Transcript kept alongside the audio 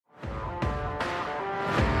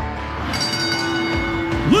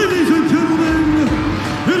Ladies and gentlemen,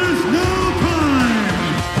 it is now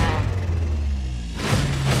time.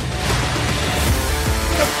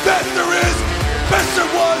 The best there is, best there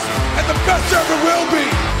was, and the best there ever will be.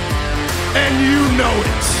 And you know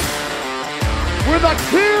it. With a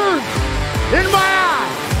tear in my eye.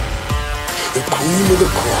 The cream of the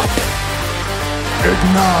crop.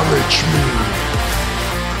 Acknowledge me.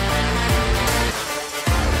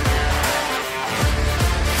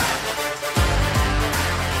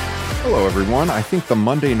 Hello, everyone. I think the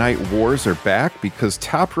Monday Night Wars are back because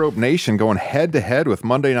Top Rope Nation going head-to-head with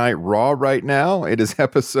Monday Night Raw right now. It is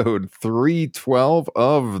episode 312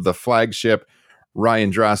 of the flagship.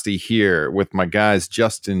 Ryan Drosty here with my guys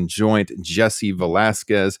Justin Joint, Jesse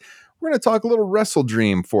Velasquez. We're going to talk a little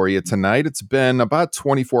WrestleDream for you tonight. It's been about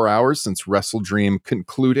 24 hours since WrestleDream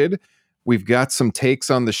concluded. We've got some takes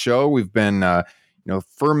on the show. We've been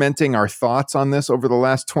fermenting our thoughts on this over the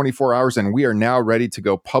last 24 hours, and we are now ready to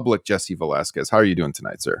go public. Jesse Velasquez, how are you doing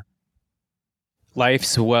tonight, sir?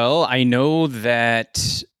 Life's well. I know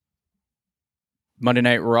that Monday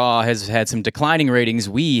Night Raw has had some declining ratings.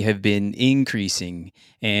 We have been increasing.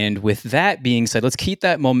 And with that being said, let's keep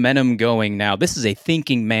that momentum going now. This is a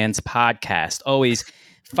thinking man's podcast. Always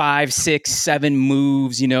 5, 6, 7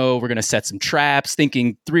 moves. We're going to set some traps,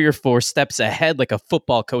 thinking 3 or 4 steps ahead like a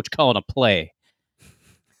football coach calling a play.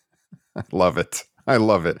 I love it. I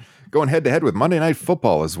love it. Going head-to-head with Monday Night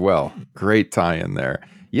Football as well. Great tie-in there.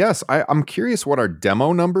 Yes, I'm curious what our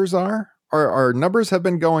demo numbers are. Our numbers have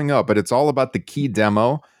been going up, but it's all about the key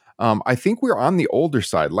demo. I think we're on the older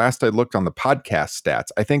side. Last I looked on the podcast stats,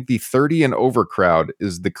 I think the 30 and over crowd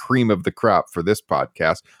is the cream of the crop for this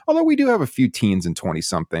podcast, although we do have a few teens and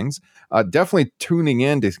 20-somethings. Definitely tuning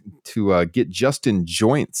in to get Justin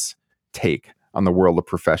Joint's take on the world of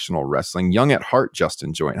professional wrestling. Young at heart,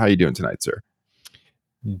 Justin Joint. How you doing tonight, sir?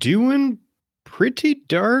 Doing pretty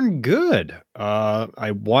darn good.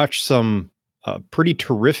 I watched some pretty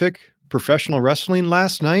terrific professional wrestling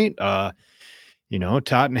last night.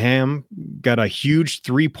 Tottenham got a huge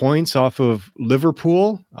 3 points off of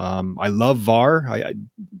Liverpool. I love VAR. I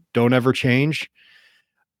don't ever change.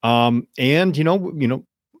 And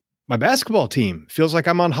my basketball team feels like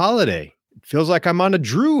I'm on holiday. It feels like I'm on a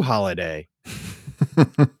Drew holiday.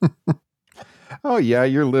 Oh yeah,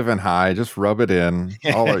 you're living high. Just rub it in.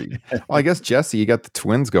 Well, I guess Jesse, you got the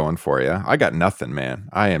Twins going for you. I got nothing, man.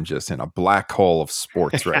 I am just in a black hole of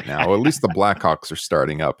sports right now. Well, at least the Blackhawks are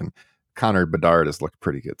starting up, and Connor Bedard has looked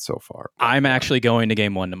pretty good so far. I'm actually going to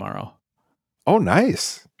game 1 tomorrow. Oh,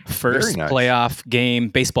 nice. First nice. Playoff game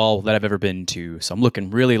baseball that I've ever been to. So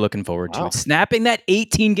I'm really looking forward to it. Snapping that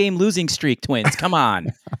 18-game losing streak, Twins. Come on.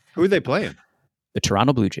 Who are they playing? The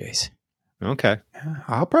Toronto Blue Jays. Okay.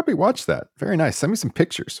 I'll probably watch that. Very nice. Send me some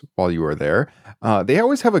pictures while you are there. They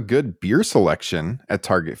always have a good beer selection at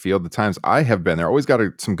Target Field. The times I have been there, always got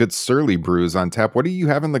some good Surly brews on tap. What do you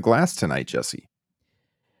have in the glass tonight, Jesse?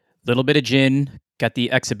 Little bit of gin. Got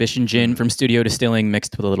the exhibition gin from Studio Distilling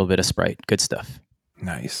mixed with a little bit of Sprite. Good stuff.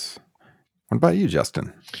 Nice. What about you,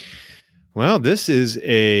 Justin? Well, this is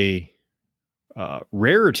a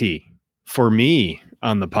rarity for me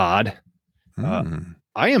on the pod. I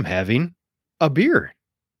am having a beer.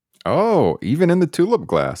 Oh, even in the tulip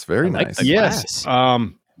glass. Very nice. Yes.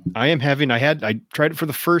 I tried it for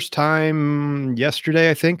the first time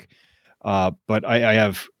yesterday, I think. But I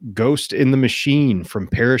have Ghost in the Machine from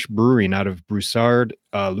Parish Brewing out of Broussard,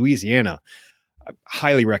 Louisiana. I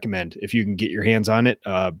highly recommend if you can get your hands on it.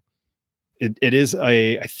 It is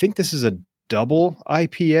I think this is a double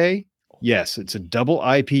IPA. Yes, it's a double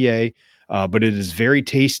IPA. But it is very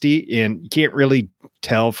tasty, and you can't really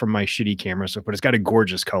tell from my shitty camera stuff, but it's got a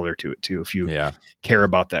gorgeous color to it too, if you care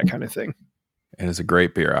about that kind of thing. It is a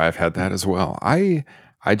great beer. I've had that as well. I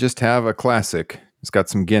just have a classic. It's got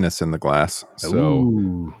some Guinness in the glass. So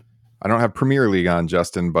Ooh. I don't have Premier League on,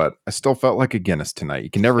 Justin, but I still felt like a Guinness tonight. You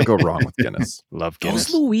can never go wrong with Guinness. Love Guinness.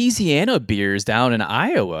 Those Louisiana beers down in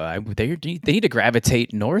Iowa, they need to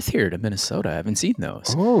gravitate north here to Minnesota. I haven't seen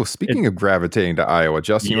those. Oh, speaking of gravitating to Iowa,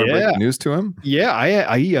 Justin, you want to break the news to him?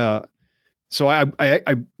 Yeah, so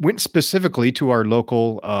I went specifically to our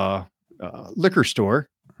local liquor store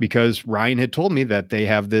because Ryan had told me that they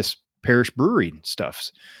have this Parish Brewery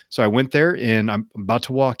stuff. So I went there, and I'm about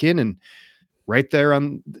to walk in, and right there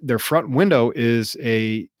on their front window is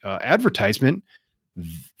a advertisement.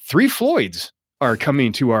 3 Floyds are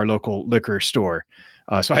coming to our local liquor store.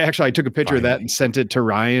 So I took a picture of that and sent it to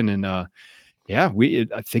Ryan. And I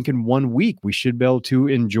think in 1 week we should be able to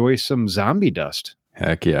enjoy some Zombie Dust.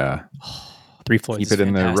 Heck yeah. 3 Floyds. Keep it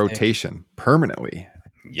in the rotation permanently.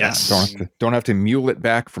 Yes. Don't have to mule it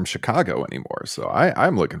back from Chicago anymore. So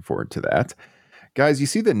I'm looking forward to that. Guys, you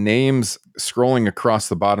see the names scrolling across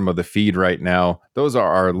the bottom of the feed right now. Those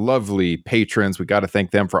are our lovely patrons. We got to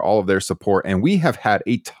thank them for all of their support. And we have had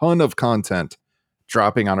a ton of content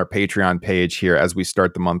dropping on our Patreon page here as we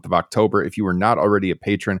start the month of October. If you are not already a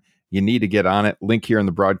patron, you need to get on it. Link here in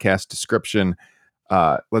the broadcast description.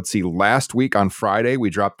 Let's see. Last week on Friday, we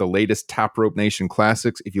dropped the latest Top Rope Nation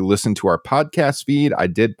Classics. If you listen to our podcast feed, I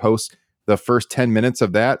did post the first 10 minutes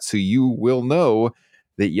of that. So you will know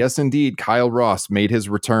that, yes, indeed, Kyle Ross made his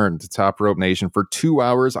return to Top Rope Nation for 2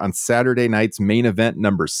 hours on Saturday night's main event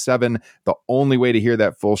number 7. The only way to hear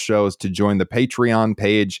that full show is to join the Patreon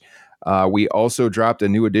page. We also dropped a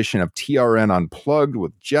new edition of TRN Unplugged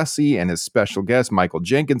with Jesse and his special guest, Michael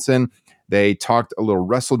Jenkinson. They talked a little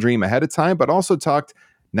WrestleDream ahead of time, but also talked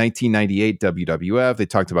 1998 WWF. They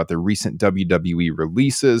talked about the recent WWE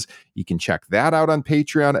releases. You can check that out on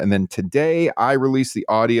Patreon. And then today I released the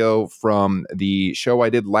audio from the show I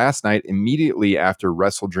did last night immediately after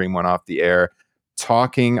WrestleDream went off the air,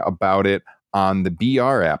 talking about it on the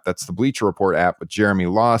BR app. That's the Bleacher Report app with Jeremy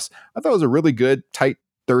Loss. I thought it was a really good, tight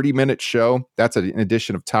 30-minute show. That's an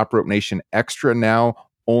edition of Top Rope Nation Extra now,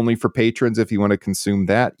 only for patrons. If you want to consume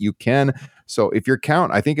that, you can. So if you're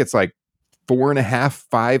counting, I think it's like 4.5,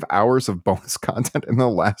 5 hours of bonus content in the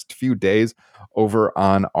last few days over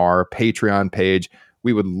on our Patreon page.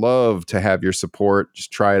 We would love to have your support.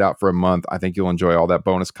 Just try it out for a month. I think you'll enjoy all that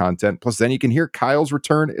bonus content. Plus, then you can hear Kyle's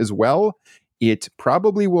return as well. It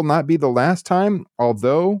probably will not be the last time,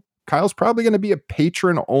 although Kyle's probably going to be a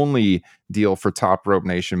patron-only deal for Top Rope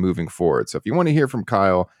Nation moving forward. So if you want to hear from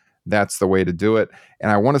Kyle, that's the way to do it.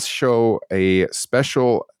 And I want to show a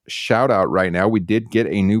special shout out right now. We did get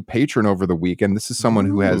a new patron over the weekend. This is someone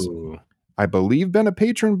who has, I believe, been a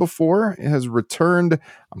patron before. It has returned.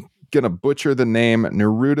 I'm going to butcher the name,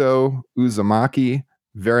 Naruto Uzumaki.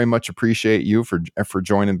 Very much appreciate you for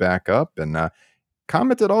joining back up, and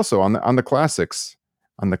commented also on the classics.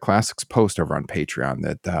 On the classics post over on Patreon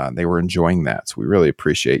that they were enjoying that. So we really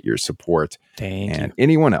appreciate your support. Thank you.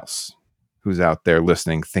 Anyone else who's out there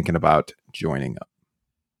listening, thinking about joining up.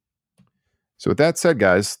 So with that said,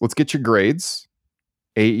 guys, let's get your grades.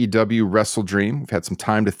 AEW WrestleDream. We've had some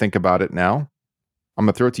time to think about it now. I'm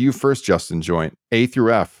going to throw it to you first, Justin Joint. A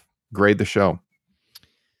through F. Grade the show.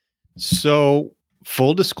 So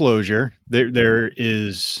full disclosure, there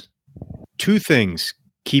is 2 things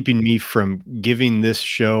keeping me from giving this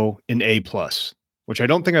show an A+, which I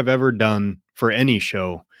don't think I've ever done for any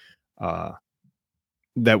show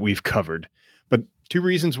that we've covered. But 2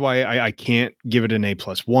 reasons why I can't give it an A+.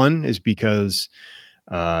 One is because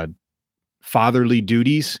fatherly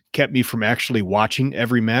duties kept me from actually watching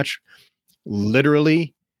every match.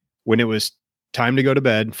 Literally, when it was time to go to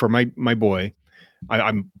bed for my boy,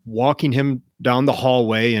 I'm walking him down the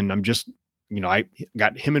hallway, and I'm just, I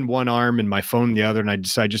got him in one arm and my phone in the other, and I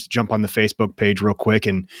decided just to jump on the Facebook page real quick.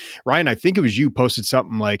 And Ryan, I think it was you, posted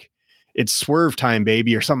something like, "It's swerve time,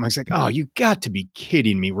 baby," or something. I was like, "Oh, you got to be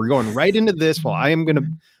kidding me. We're going right into this while I am going to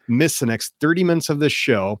miss the next 30 minutes of this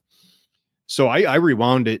show." So I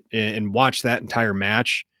rewound it and watched that entire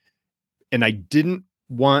match, and I didn't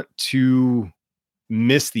want to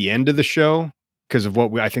miss the end of the show because of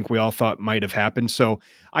what I think we all thought might have happened. So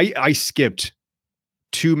I skipped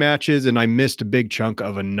 2 matches and I missed a big chunk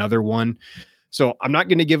of another one. So I'm not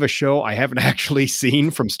going to give a show I haven't actually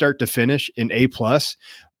seen from start to finish an A+,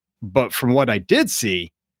 but from what I did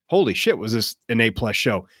see, holy shit, was this an A+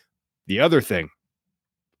 show. The other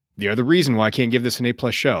reason why I can't give this an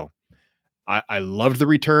A+ show, I loved the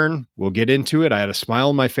return. We'll get into it. I had a smile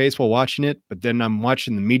on my face while watching it, but then I'm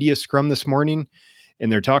watching the media scrum this morning,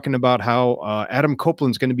 and they're talking about how Adam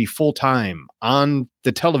Copeland's going to be full-time on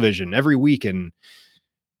the television every week, and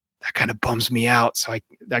that kind of bums me out. So I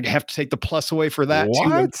have to take the plus away for that.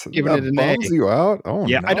 What? Too. Giving that it an bums A. you out? Oh,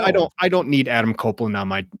 yeah. No. I don't need Adam Copeland on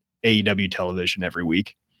my AEW television every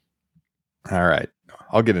week. All right.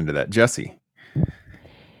 I'll get into that. Jesse.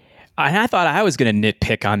 And I thought I was going to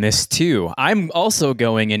nitpick on this too. I'm also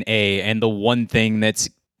going an A, and the one thing that's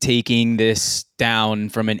taking this down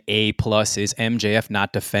from an A+ is MJF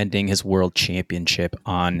not defending his world championship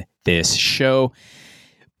on this show.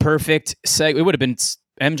 Perfect segue. It would have been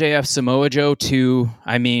MJF Samoa Joe too.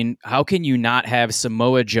 I mean, how can you not have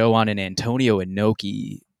Samoa Joe on an Antonio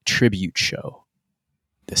Inoki tribute show?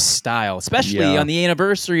 The style, especially on the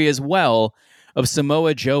anniversary as well of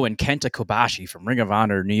Samoa Joe and Kenta Kobashi from Ring of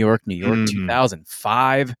Honor, New York,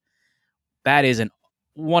 2005. That is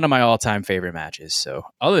one of my all-time favorite matches. So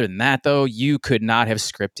other than that, though, you could not have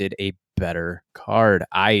scripted a better card.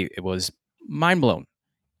 It was mind blown.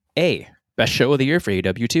 Best show of the year for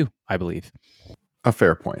AEW too, I believe. A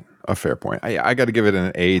fair point. A fair point. I got to give it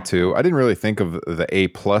an A too. I didn't really think of the A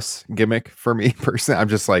plus gimmick for me personally. I'm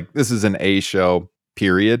just like, this is an A show,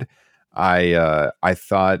 period. I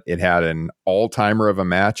thought it had an all timer of a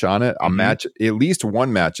match on it, a match, at least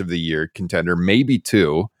one match of the year contender, maybe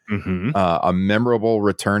two. A memorable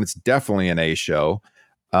return. It's definitely an A show.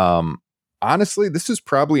 Honestly, this is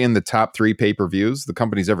probably in the top 3 pay-per-views the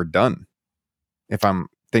company's ever done. If I'm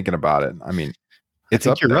thinking about it, I mean, it's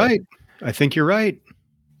up there. Right. I think you're right.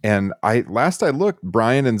 And last I looked,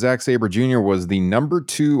 Brian and Zack Sabre Jr. was the number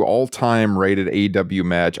 2 all-time rated AEW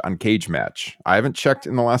match on Cage Match. I haven't checked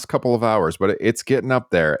in the last couple of hours, but it's getting up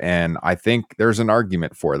there, and I think there's an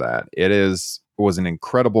argument for that. It was an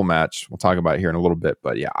incredible match. We'll talk about it here in a little bit,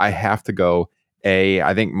 but yeah, I have to go A.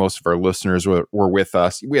 I think most of our listeners were with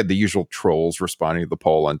us. We had the usual trolls responding to the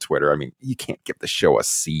poll on Twitter. I mean, you can't give the show a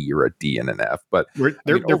C or a D and an F, but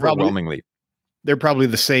they're overwhelmingly, they're probably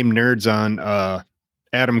the same nerds on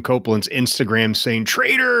Adam Copeland's Instagram saying,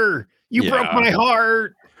 "Traitor, you broke my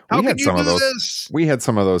heart. How could you do this?" We had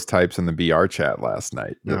some of those types in the BR chat last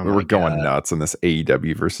night. We were going nuts on this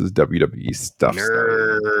AEW versus WWE stuff.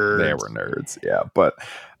 Nerds. They were nerds, yeah. But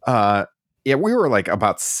yeah, we were like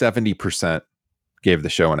about 70% gave the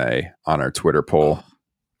show an A on our Twitter poll.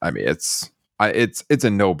 I mean, it's a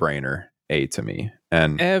no-brainer A to me.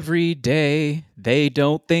 And every day they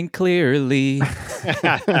don't think clearly.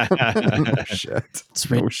 No shit. It's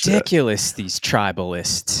ridiculous, these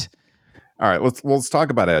tribalists. All right, let's talk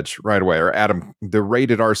about Edge right away. Or Adam, the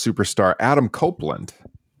rated R superstar Adam Copeland,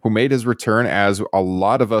 who made his return as a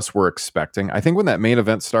lot of us were expecting. I think when that main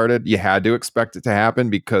event started, you had to expect it to happen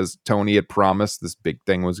because Tony had promised this big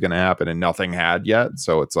thing was going to happen and nothing had yet.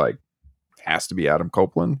 So it's like, it has to be Adam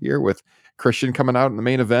Copeland here with Christian coming out in the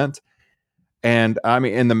main event. And I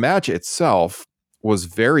mean, and the match itself was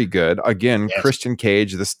very good. Again, yes. Christian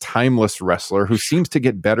Cage, this timeless wrestler who seems to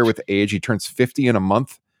get better with age. He turns 50 in a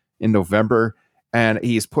month in November, and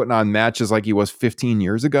he's putting on matches like he was 15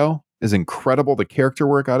 years ago. Is incredible. The character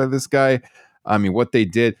work out of this guy. I mean, what they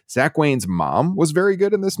did. Zach Wayne's mom was very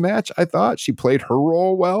good in this match. I thought she played her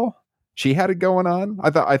role well. She had it going on.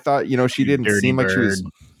 I thought, you know, she didn't seem like she was.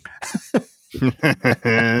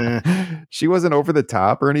 She wasn't over the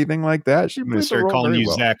top or anything like that. She started calling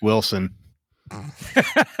you Zach Wilson.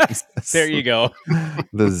 There you go.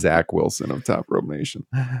 The Zach Wilson of Top Rope Nation.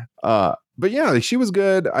 But yeah, she was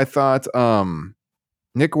good. I thought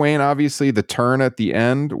Nick Wayne, obviously the turn at the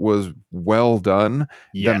end was well done.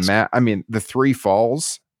 Yes. The 3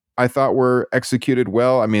 falls I thought were executed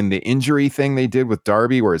well. I mean, the injury thing they did with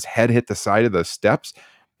Darby where his head hit the side of the steps,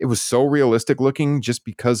 it was so realistic looking just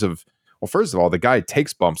because of, well, first of all, the guy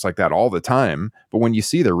takes bumps like that all the time. But when you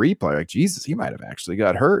see the replay, like, Jesus, he might have actually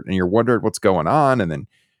got hurt. And you're wondering what's going on. And then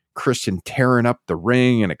Christian tearing up the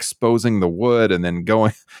ring and exposing the wood and then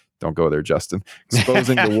going, don't go there, Justin,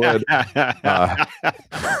 exposing the wood.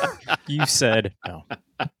 You said no.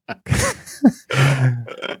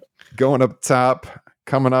 Going up top,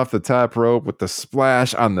 coming off the top rope with the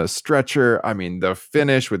splash on the stretcher. I mean, the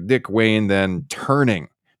finish with Nick Wayne then turning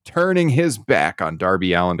his back on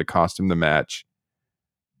Darby Allin to cost him the match.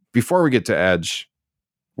 Before we get to Edge,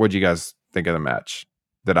 what do you guys think of the match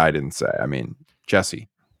that I didn't say? I mean, Jesse,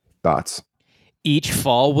 thoughts? Each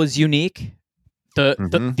fall was unique. The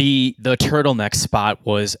turtleneck spot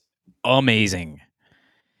was amazing.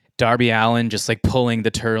 Darby Allin just like pulling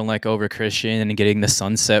the turtleneck over Christian and getting the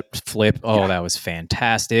sunset flip. Oh, that was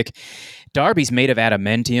fantastic. Darby's made of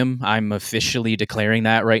adamantium. I'm officially declaring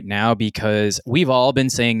that right now because we've all been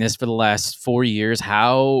saying this for the last 4 years,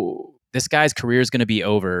 how this guy's career is going to be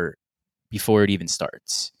over before it even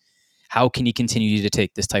starts. How can he continue to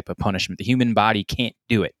take this type of punishment? The human body can't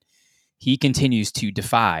do it. He continues to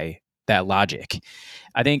defy that logic.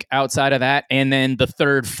 I think outside of that, and then the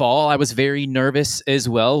third fall, I was very nervous as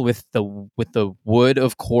well with the wood,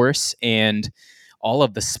 of course, and all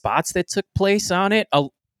of the spots that took place on it.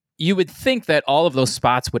 You would think that all of those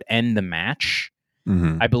spots would end the match.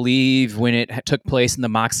 Mm-hmm. I believe when it took place in the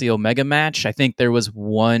Moxley Omega match, I think there was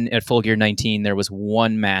one at Full Gear 19. There was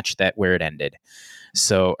one match where it ended.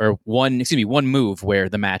 So, or one move where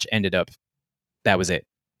the match ended up. That was it.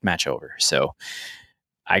 Match over. So,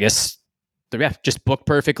 I guess, just booked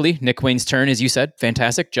perfectly. Nick Wayne's turn, as you said,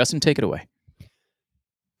 fantastic. Justin, take it away.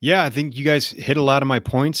 Yeah, I think you guys hit a lot of my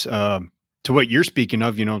points. To what you're speaking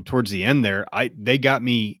of, towards the end there, they got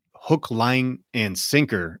me hook, line, and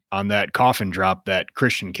sinker on that coffin drop that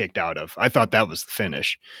Christian kicked out of. I thought that was the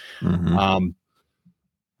finish. Mm-hmm.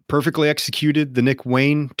 Perfectly executed the Nick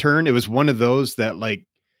Wayne turn. It was one of those that like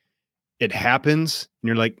it happens and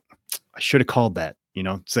you're like, I should have called that.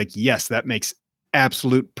 It's like, yes, that makes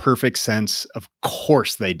absolute perfect sense. Of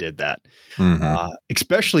course they did that.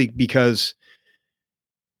 Especially because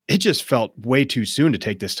it just felt way too soon to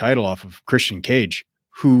take this title off of Christian Cage,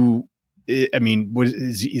 who, I mean, what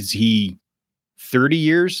is he 30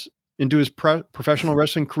 years into his professional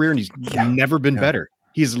wrestling career, and he's never been better.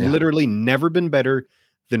 He's literally never been better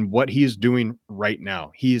than what he is doing right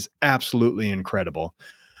now. He is absolutely incredible.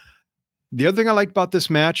 The other thing I liked about this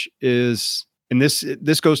match is, and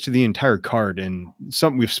this goes to the entire card, and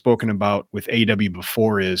something we've spoken about with AEW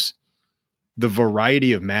before, is the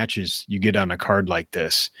variety of matches you get on a card like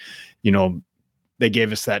this. You know, they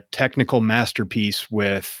gave us that technical masterpiece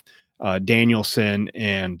with Danielson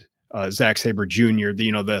and Zack Sabre Jr.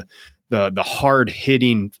 The hard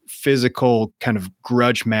hitting physical kind of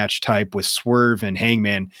grudge match type with Swerve and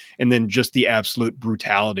Hangman, and then just the absolute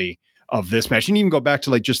brutality of this match. And even go back to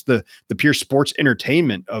like just the pure sports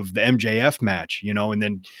entertainment of the MJF match, you know, and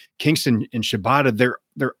then Kingston and Shibata,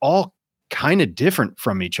 they're all kind of different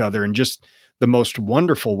from each other in just the most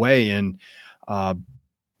wonderful way. And I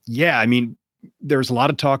mean, there's a lot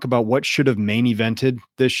of talk about what should have main evented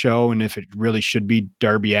this show and if it really should be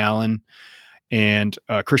Darby Allin and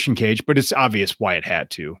Christian Cage, but it's obvious why it had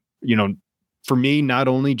to. You know, for me, not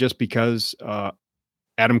only just because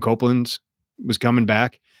Adam Copeland was coming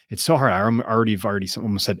back. It's so hard. I've already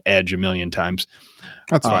almost said Edge a million times.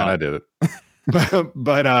 That's fine. I did it.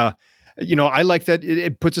 but you know, I like that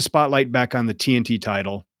it puts a spotlight back on the TNT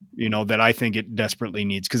title, you know, that I think it desperately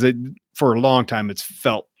needs, because for a long time it's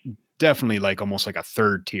felt definitely like almost like a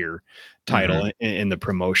third tier title in the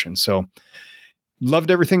promotion. So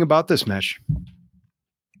loved everything about this match.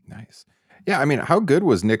 Nice. Yeah. I mean, how good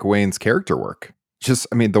was Nick Wayne's character work? Just,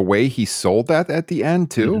 I mean, the way he sold that at the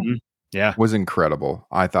end too. Was incredible.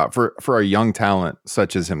 I thought for a young talent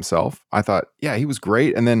such as himself, I thought, yeah, he was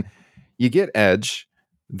great. And then you get Edge,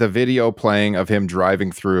 the video playing of him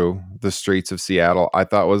driving through the streets of Seattle. I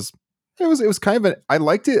thought it was kind of I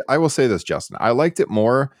liked it. I will say this, Justin, I liked it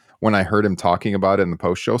more when I heard him talking about it in the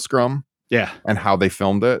post show scrum. Yeah. And how they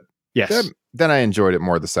filmed it. Yes. Then I enjoyed it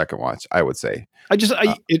more the second watch, I would say.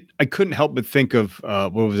 I couldn't help but think of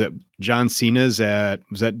what was it? John Cena's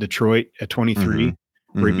was that Detroit at 23.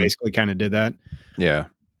 Where he basically kind of did that. Yeah.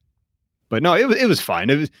 But no, it was fine.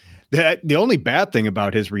 It was the only bad thing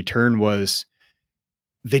about his return was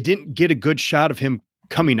they didn't get a good shot of him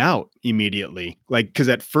coming out immediately. Like, because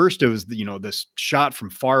at first it was, you know, this shot from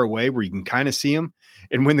far away where you can kind of see him.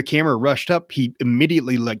 And when the camera rushed up, he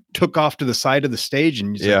immediately like took off to the side of the stage,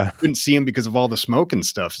 and like, couldn't see him because of all the smoke and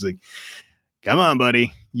stuff. It's like, come on,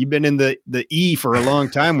 buddy. You've been in the E for a long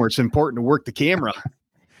time where it's important to work the camera.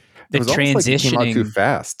 The transitioning like he came out too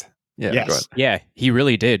fast. Yeah. Yes. Yeah, he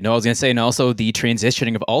really did. No, I was going to say, and also the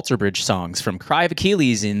transitioning of Alter Bridge songs from Cry of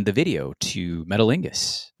Achilles in the video to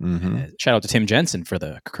Metalingus. Shout out to Tim Jensen for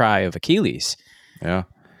the Cry of Achilles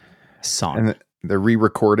song. And the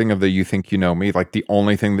re-recording of the You Think You Know Me, like the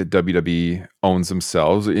only thing that WWE owns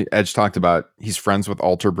themselves. Edge talked about he's friends with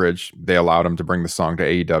Alter Bridge. They allowed him to bring the song to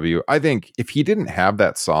AEW. I think if he didn't have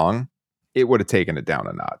that song, it would have taken it down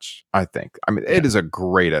a notch, I think. I mean, it is a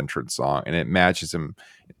great entrance song, and it matches him.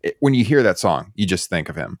 When you hear that song, you just think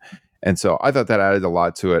of him. And so I thought that added a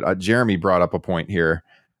lot to it. Jeremy brought up a point here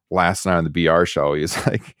last night on the BR show. He's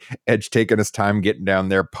like, Edge taking his time getting down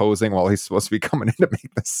there, posing while he's supposed to be coming in to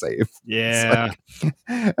make the save. Yeah.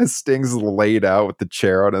 As Sting's laid out with the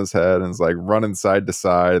chair on his head and is like running side to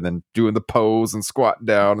side and then doing the pose and squatting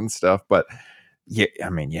down and stuff. But yeah, I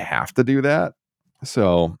mean, you have to do that.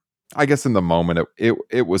 So I guess in the moment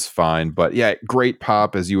it was fine, but yeah, great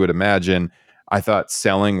pop as you would imagine. I thought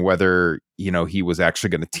selling whether, you know, he was actually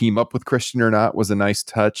going to team up with Christian or not was a nice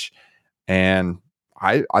touch. And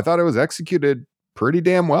I thought it was executed pretty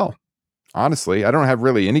damn well. Honestly, I don't have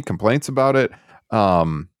really any complaints about it.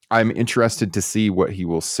 I'm interested to see what he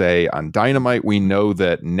will say on Dynamite. We know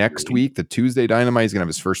that next week, the Tuesday Dynamite, he's going to have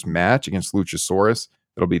his first match against Luchasaurus.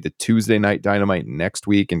 It'll be the Tuesday night Dynamite next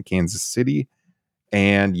week in Kansas City.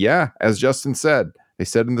 And yeah, as Justin said, they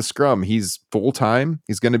said in the scrum, he's full-time.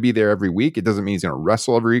 He's going to be there every week. It doesn't mean he's going to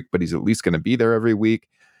wrestle every week, but he's at least going to be there every week.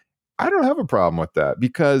 I don't have a problem with that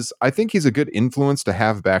because I think he's a good influence to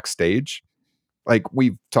have backstage. Like,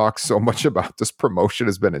 we've talked so much about this promotion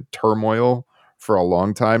has been in turmoil for a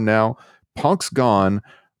long time now. Punk's gone,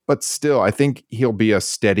 but still, I think he'll be a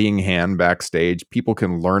steadying hand backstage. People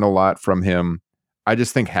can learn a lot from him. I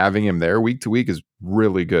just think having him there week to week is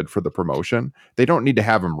really good for the promotion. They don't need to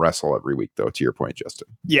have him wrestle every week, though, to your point, Justin.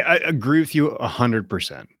 Yeah, I agree with you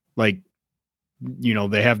 100%. Like, you know,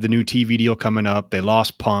 they have the new TV deal coming up. They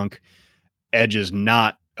lost Punk. Edge is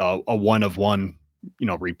not a one-of-one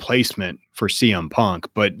replacement for CM Punk,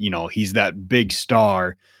 but he's that big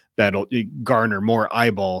star that'll garner more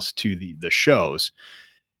eyeballs to the shows.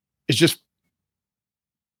 It's just,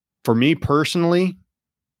 for me personally,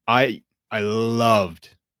 I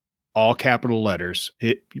loved, all capital letters,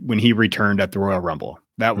 when he returned at the Royal Rumble.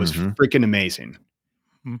 That was freaking amazing.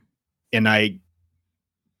 Mm-hmm. And I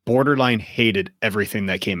borderline hated everything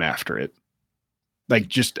that came after it. Like,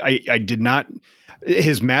 just, I did not,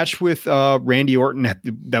 his match with Randy Orton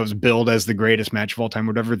that was billed as the greatest match of all time,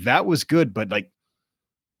 whatever, that was good. But like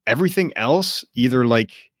everything else, either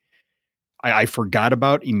like I forgot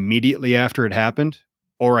about immediately after it happened,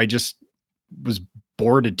 or I just was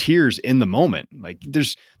bored to tears in the moment. Like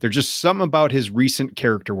there's just something about his recent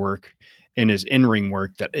character work and his in-ring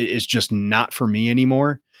work that is just not for me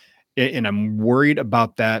anymore. And I'm worried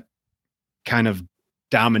about that kind of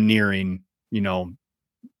domineering, the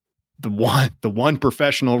one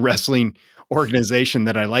professional wrestling organization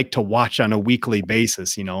that I like to watch on a weekly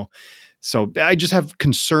basis, So I just have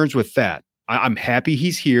concerns with that. I'm happy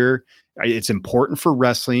he's here. It's important for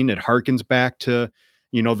wrestling. It harkens back to,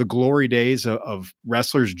 the glory days of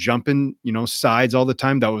wrestlers jumping, sides all the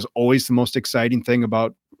time. That was always the most exciting thing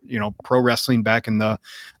about, pro wrestling back in the,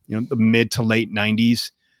 the mid to late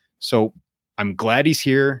 90s. So I'm glad he's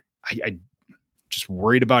here. I just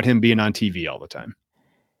worried about him being on TV all the time.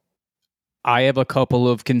 I have a couple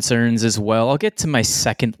of concerns as well. I'll get to my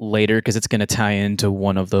second later because it's going to tie into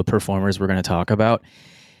one of the performers we're going to talk about.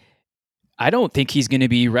 I don't think he's going to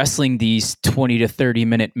be wrestling these 20 to 30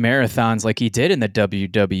 minute marathons like he did in the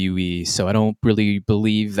WWE. So I don't really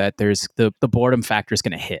believe that there's the boredom factor is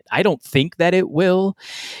going to hit. I don't think that it will.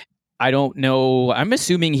 I don't know. I'm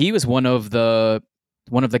assuming he was one of the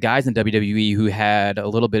guys in WWE who had a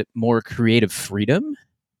little bit more creative freedom.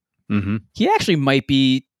 Mm-hmm. He actually might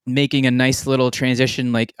be making a nice little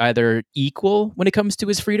transition, like either equal when it comes to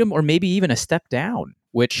his freedom or maybe even a step down,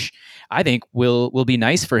 which I think will be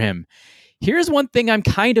nice for him. Here's one thing I'm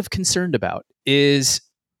kind of concerned about is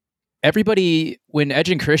everybody, when Edge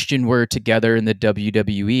and Christian were together in the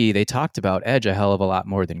WWE, they talked about Edge a hell of a lot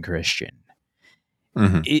more than Christian.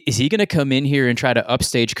 Mm-hmm. Is he going to come in here and try to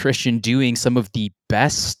upstage Christian doing some of the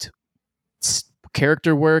best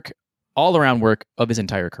character work, all around work of his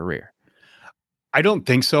entire career? I don't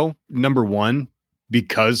think so. Number one,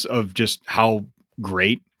 because of just how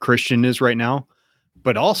great Christian is right now,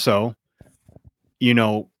 but also,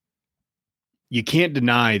 you can't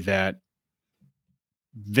deny that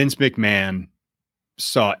Vince McMahon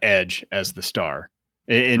saw Edge as the star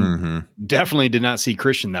and definitely did not see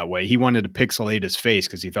Christian that way. He wanted to pixelate his face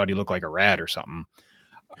because he thought he looked like a rat or something.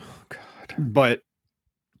 Oh, God. But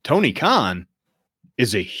Tony Khan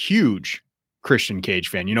is a huge Christian Cage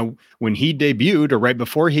fan. When he debuted, or right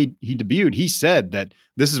before he debuted, he said that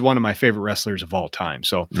this is one of my favorite wrestlers of all time.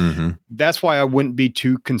 So that's why I wouldn't be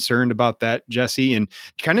too concerned about that, Jesse. And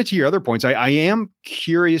kind of to your other points, I am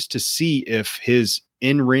curious to see if his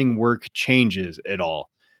in-ring work changes at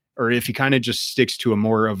all, or if he kind of just sticks to a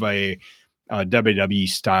more of a WWE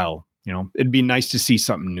style. It'd be nice to see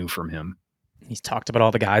something new from him. He's talked about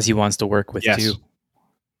all the guys he wants to work with too.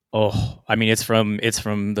 Oh, I mean, it's from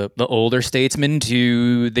the older statesmen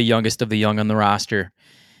to the youngest of the young on the roster.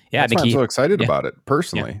 Yeah, that's why I'm so excited about it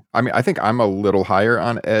personally. Yeah. I mean, I think I'm a little higher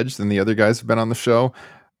on Edge than the other guys who've been on the show,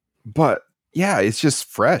 but yeah, it's just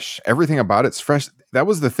fresh. Everything about it's fresh. That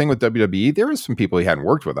was the thing with WWE. There was some people he hadn't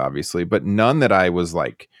worked with, obviously, but none that I was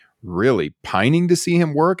like really pining to see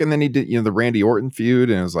him work. And then he did, the Randy Orton feud,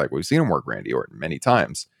 and it was like, we've seen him work Randy Orton many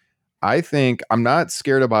times. I think I'm not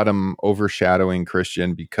scared about him overshadowing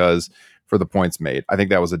Christian because for the points made, I think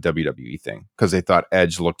that was a WWE thing because they thought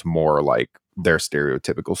Edge looked more like their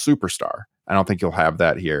stereotypical superstar. I don't think you'll have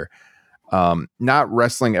that here. Not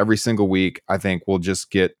wrestling every single week. I think we'll just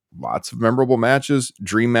get lots of memorable matches,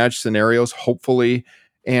 dream match scenarios, hopefully.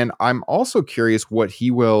 And I'm also curious what he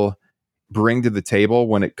will bring to the table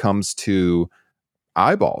when it comes to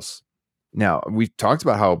eyeballs. Now, we've talked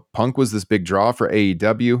about how Punk was this big draw for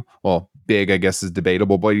AEW. Well, big, I guess, is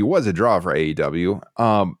debatable, but he was a draw for AEW.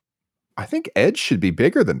 I think Edge should be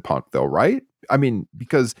bigger than Punk, though, right? I mean,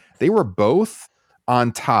 because they were both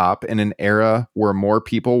on top in an era where more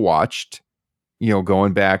people watched,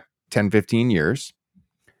 going back 10, 15 years.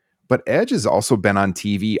 But Edge has also been on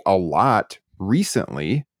TV a lot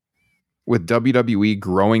recently with WWE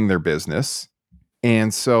growing their business.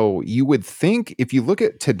 And so you would think if you look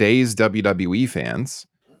at today's WWE fans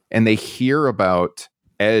and they hear about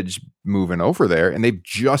Edge moving over there and they've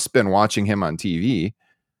just been watching him on TV,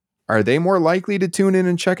 are they more likely to tune in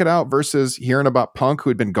and check it out versus hearing about Punk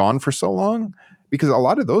who had been gone for so long? Because a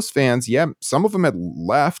lot of those fans, some of them had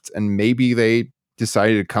left and maybe they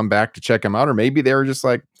decided to come back to check him out, or maybe they were just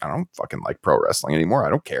like, I don't fucking like pro wrestling anymore. I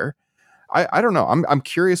don't care. I don't know. I'm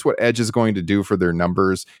curious what Edge is going to do for their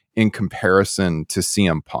numbers in comparison to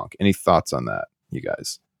CM Punk. Any thoughts on that, you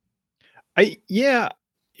guys? Yeah,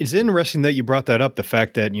 it's interesting that you brought that up. The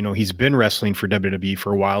fact that, he's been wrestling for WWE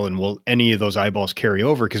for a while, and will any of those eyeballs carry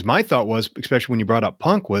over? Because my thought was, especially when you brought up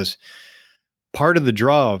Punk, was part of the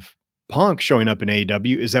draw of Punk showing up in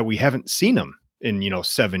AEW is that we haven't seen him in,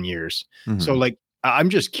 7 years. Mm-hmm. So like, I'm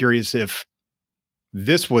just curious if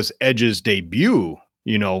this was Edge's debut,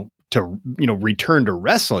 to, return to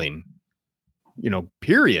wrestling,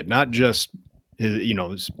 period, not just his,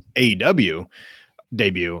 his AEW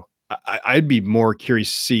debut. I'd be more curious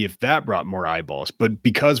to see if that brought more eyeballs, but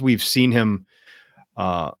because we've seen him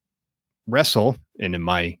wrestle, and in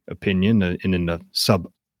my opinion, and in a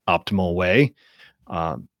suboptimal way,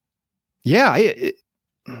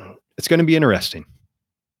 it's going to be interesting.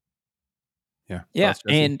 Yeah.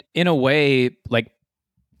 And in a way, like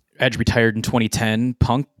Edge retired in 2010,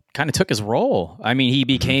 Punk kind of took his role. I mean, he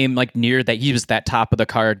became like near that. He was that top of the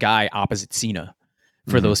card guy opposite Cena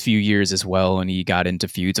for those few years as well. And he got into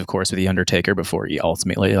feuds, of course, with The Undertaker before he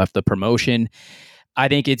ultimately left the promotion. I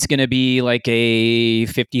think it's going to be like a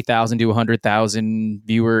 50,000 to 100,000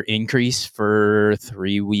 viewer increase for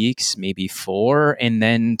 3 weeks, maybe 4. And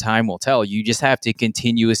then time will tell. You just have to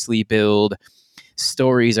continuously build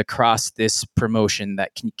stories across this promotion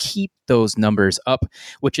that can keep those numbers up,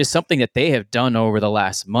 which is something that they have done over the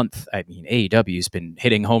last month. I mean, AEW's been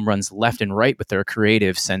hitting home runs left and right with their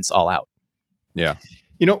creative since All Out. Yeah.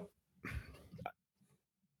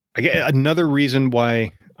 Another reason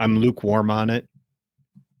why I'm lukewarm on it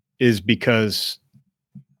is because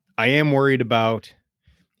I am worried about,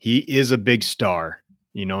 he is a big star,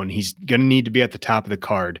 and he's going to need to be at the top of the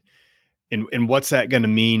card. And what's that going to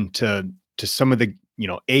mean to some of the,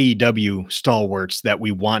 AEW stalwarts that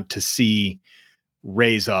we want to see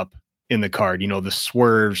raise up in the card, the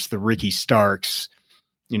Swerves, the Ricky Starks,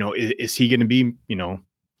 is he going to be,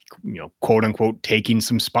 quote unquote, taking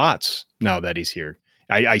some spots now that he's here?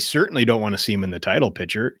 I certainly don't want to see him in the title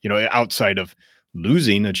picture, outside of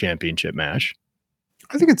losing a championship match.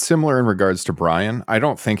 I think it's similar in regards to Bryan. I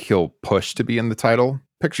don't think he'll push to be in the title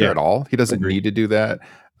picture at all. He doesn't need to do that.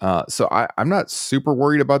 So I'm not super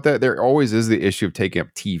worried about that. There always is the issue of taking up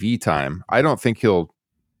TV time. I don't think he'll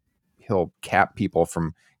cap people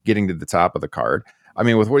from getting to the top of the card. I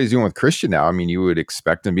mean, with what he's doing with Christian now, I mean, you would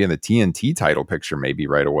expect him to be in the TNT title picture maybe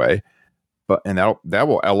right away. And that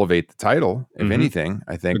will elevate the title, if anything,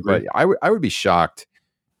 I think. Agreed. But I would be shocked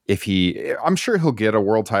if I'm sure he'll get a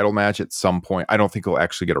world title match at some point. I don't think he'll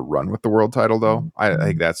actually get a run with the world title, though. I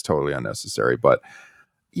think that's totally unnecessary. But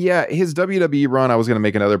yeah, his WWE run, I was going to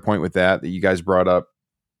make another point with that you guys brought up.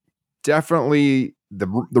 Definitely the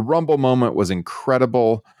Rumble moment was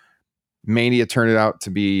incredible. Mania turned it out to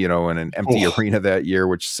be, in an empty arena that year,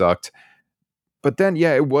 which sucked. But then,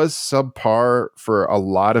 yeah, it was subpar for a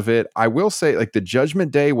lot of it. I will say, like, the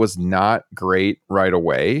Judgment Day was not great right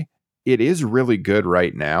away. It is really good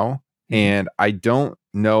right now. And I don't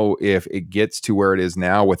know if it gets to where it is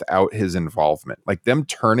now without his involvement. Like, them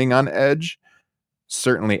turning on Edge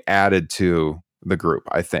certainly added to the group,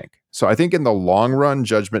 I think. So I think in the long run,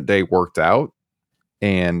 Judgment Day worked out,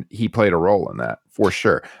 and he played a role in that for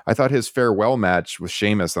sure. I thought his farewell match with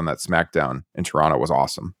Sheamus on that SmackDown in Toronto was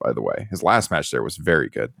awesome, by the way. His last match there was very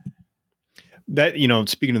good. That,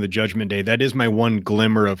 speaking of the Judgment Day, that is my one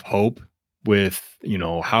glimmer of hope with,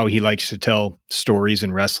 how he likes to tell stories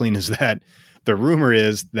in wrestling, is that the rumor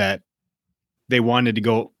is that they wanted to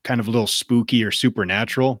go kind of a little spooky or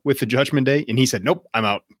supernatural with the Judgment Day. And he said, nope, I'm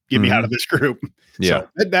out. Get me out of this group. Yeah.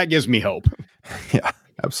 So that gives me hope. Yeah,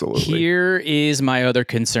 absolutely. Here is my other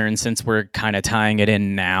concern, since we're kind of tying it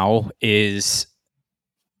in now, is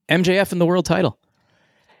MJF in the world title.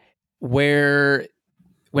 Where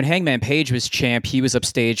when Hangman Page was champ, he was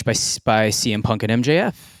upstaged by CM Punk and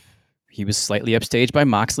MJF. He was slightly upstaged by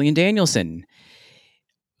Moxley and Danielson.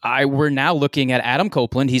 We're now looking at Adam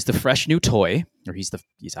Copeland. He's the fresh new toy, or hasn't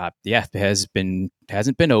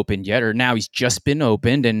been opened yet, or now he's just been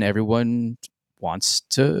opened, and everyone want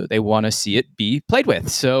to see it be played with.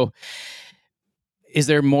 So is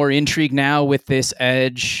there more intrigue now with this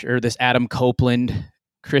Edge or this Adam Copeland,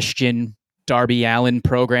 Christian, Darby Allin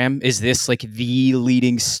program? Is this like the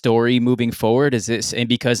leading story moving forward? And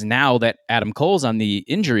because now that Adam Cole's on the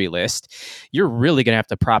injury list, you're really going to have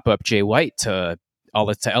to prop up Jay White to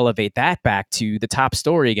elevate that back to the top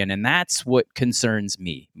story again. And that's what concerns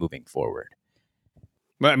me moving forward.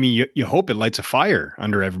 Well, I mean, you hope it lights a fire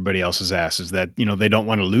under everybody else's asses, that, they don't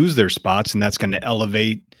want to lose their spots, and that's going to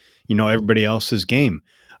elevate, everybody else's game.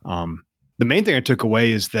 The main thing I took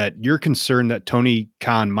away is that you're concerned that Tony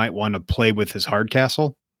Khan might want to play with his hard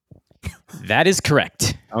castle. That is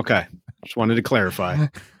correct. Okay. Just wanted to clarify. A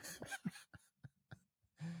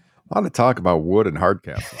lot of talk about wood and hard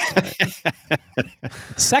castles.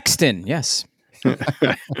 Sexton, yes.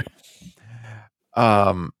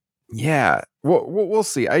 Yeah, we'll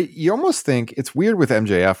see. You almost think it's weird with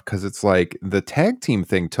MJF because it's like the tag team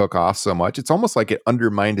thing took off so much. It's almost like it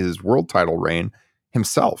undermined his world title reign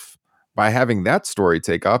himself by having that story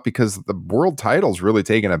take off, because the world title's really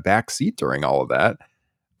taken a back seat during all of that.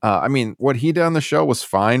 I mean, what he did on the show was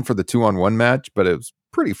fine for the 2-on-1 match, but it was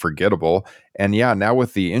pretty forgettable. And yeah, now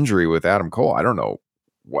with the injury with Adam Cole, I don't know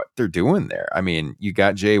what they're doing there. I mean, you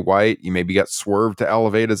got Jay White, you maybe got Swerve to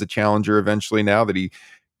elevate as a challenger eventually now that he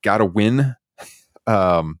got a win.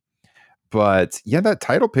 But yeah, that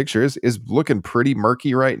title picture is looking pretty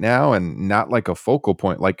murky right now, and not like a focal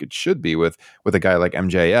point like it should be with a guy like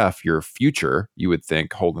MJF, your future, you would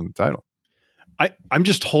think, holding the title. I'm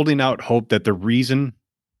just holding out hope that the reason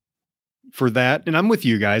for that, and I'm with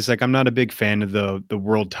you guys, like I'm not a big fan of the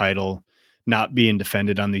world title not being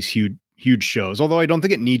defended on these huge shows, although I don't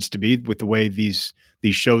think it needs to be with the way these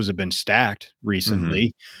shows have been stacked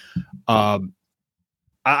recently.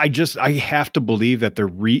 I have to believe that the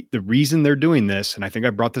reason they're doing this, and I think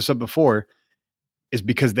I brought this up before, is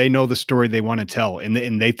because they know the story they want to tell, and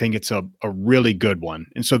they think it's a really good one,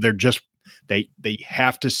 and so they're just they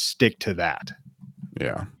have to stick to that.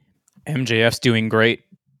 Yeah, MJF's doing great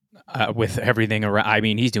with everything around. I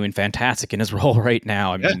mean, he's doing fantastic in his role right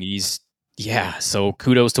now. I mean, so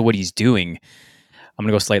kudos to what he's doing. I'm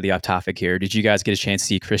gonna go slightly off topic here. Did you guys get a chance to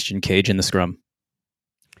see Christian Cage in the scrum?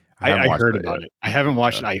 I heard about it. I haven't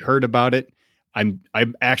watched it. I heard about it. I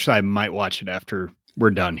might watch it after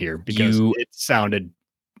we're done here, because it sounded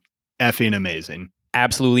effing amazing.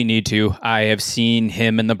 Absolutely need to. I have seen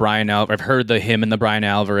him and the Brian Alvarez. I've heard him and the Brian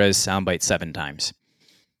Alvarez soundbite 7 times.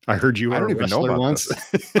 I heard you. I don't even know about once.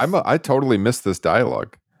 This. I totally missed this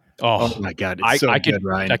dialogue. Oh my God! It's so good,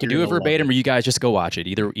 Ryan. I could do it verbatim, or you guys just go watch it.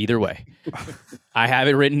 Either way, I have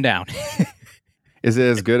it written down. Is it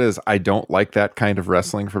as good as I don't like that kind of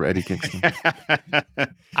wrestling from Eddie Kingston?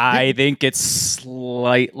 I think it's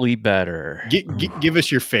slightly better. Give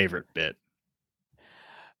us your favorite bit.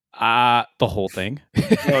 The whole thing.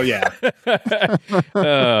 Oh yeah.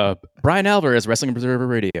 Brian Alvarez, Wrestling Observer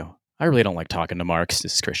Radio. I really don't like talking to Marks.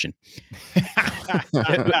 This is Christian.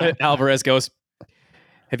 Alvarez goes,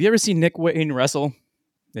 "Have you ever seen Nick Wayne wrestle?"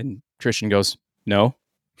 And Christian goes, "No."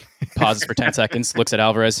 Pauses for 10 seconds, looks at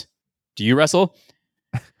Alvarez. "Do you wrestle?"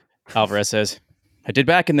 Alvarez says, "I did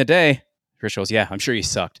back in the day." Christian goes, "Yeah, I'm sure you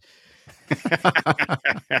sucked."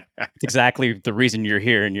 It's exactly the reason you're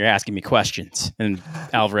here and you're asking me questions. And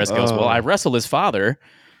Alvarez goes, "Well, I wrestled his father."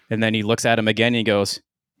 And then he looks at him again and he goes,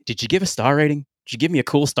 "Did you give a star rating? Did you give me a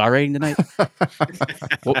cool star rating tonight?"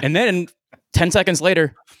 Well, and then 10 seconds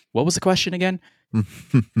later, what was the question again?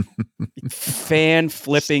 Fan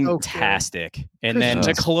flipping tastic. And then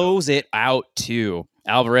to close it out too,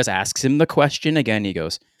 Alvarez asks him the question again. He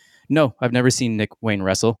goes, "No, I've never seen Nick Wayne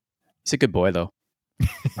wrestle. He's a good boy though."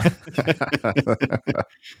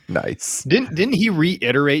 Nice. Didn't he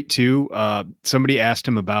reiterate too? Somebody asked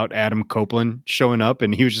him about Adam Copeland showing up,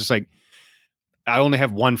 and he was just like, "I only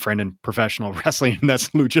have one friend in professional wrestling, and that's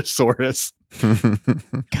Luchasaurus."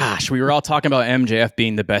 Gosh, we were all talking about MJF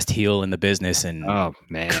being the best heel in the business, and oh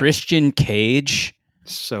man, Christian Cage,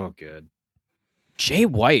 so good. Jay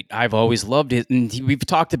White, I've always loved it, and we've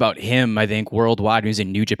talked about him. I think worldwide, who's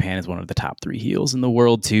in New Japan, is one of the top 3 heels in the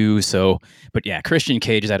world too. So, but yeah, Christian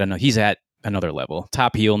Cage is he's at another level,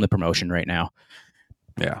 top heel in the promotion right now.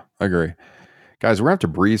 Yeah, I agree. Guys, we're going to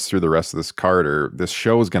have to breeze through the rest of this card, or this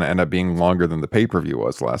show is going to end up being longer than the pay-per-view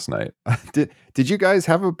was last night. Did you guys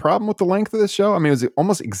have a problem with the length of this show? I mean, it was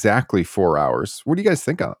almost exactly 4 hours. What do you guys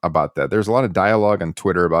think about that? There's a lot of dialogue on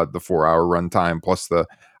Twitter about the 4-hour runtime plus the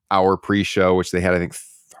hour pre-show, which they had, I think,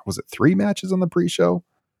 was it 3 matches on the pre-show?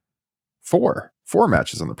 4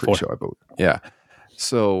 matches on the pre-show, 4. I believe. Yeah.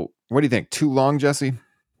 So what do you think? Too long, Jesse?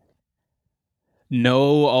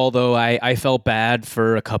 No, although I felt bad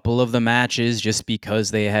for a couple of the matches just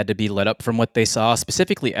because they had to be let up from what they saw,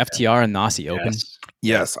 specifically FTR and Nasi Open.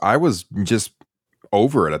 Yes, I was just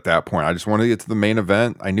over it at that point. I just wanted to get to the main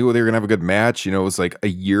event. I knew they were going to have a good match. You know, it was like a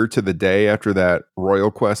year to the day after that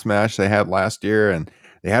Royal Quest match they had last year, and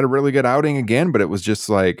they had a really good outing again, but it was just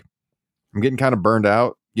like, I'm getting kind of burned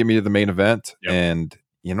out. Get me to the main event. Yep. And,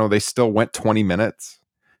 you know, they still went 20 minutes.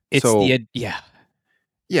 It's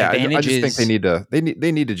Yeah, I just think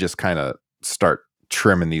they need to just kind of start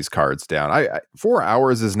trimming these cards down. 4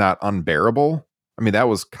 hours is not unbearable. I mean, that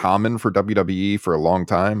was common for WWE for a long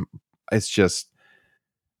time. It's just,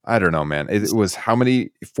 I don't know, man. It was how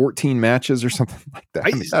many 14 matches or something like that.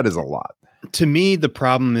 I mean, that is a lot. To me, the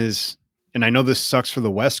problem is, and I know this sucks for the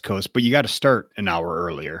West Coast, but you got to start an hour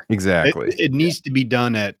earlier. Exactly. It needs to be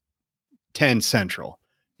done at 10 Central,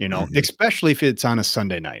 especially if it's on a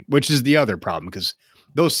Sunday night, which is the other problem, because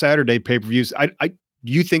those Saturday pay-per-views, do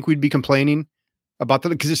you think we'd be complaining about that?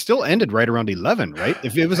 Because it still ended right around 11, right?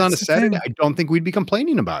 If it was on a Saturday, I don't think we'd be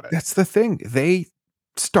complaining about it. That's the thing. They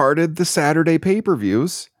started the Saturday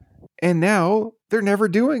pay-per-views and now they're never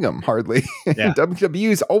doing them hardly. Yeah. WWE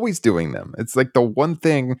is always doing them. It's like the one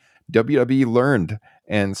thing WWE learned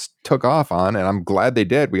and took off on, and I'm glad they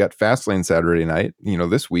did. We got Fastlane Saturday night,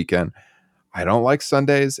 this weekend. I don't like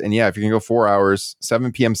Sundays. And yeah, if you can go 4 hours,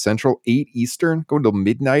 7 p.m. Central, 8 Eastern, go until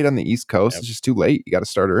midnight on the East Coast, It's just too late. You got to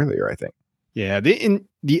start earlier, I think. Yeah.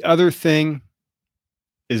 The other thing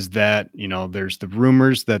is that, there's the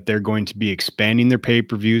rumors that they're going to be expanding their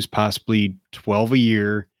pay-per-views, possibly 12 a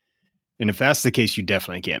year. And if that's the case, you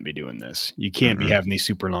definitely can't be doing this. You can't be having these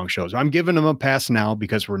super long shows. I'm giving them a pass now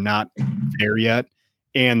because we're not there yet.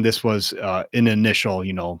 And this was an initial,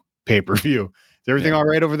 pay-per-view. Is everything all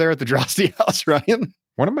right over there at the Drosty house, Ryan?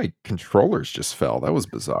 One of my controllers just fell. That was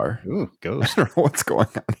bizarre. Ooh, ghost. I don't know what's going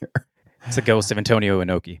on here. It's a ghost of Antonio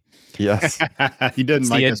Inoki. Yes. He didn't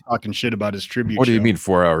like us talking shit about his tribute. What do you mean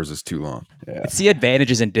 4 hours is too long? Yeah. It's the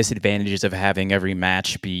advantages and disadvantages of having every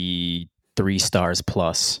match be 3 stars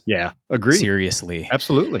plus. Yeah, agree. Seriously.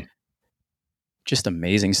 Absolutely. Just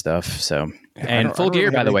amazing stuff. So, Yeah, and Full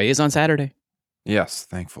Gear, by the way, is on Saturday. Yes,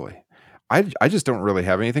 thankfully. I just don't really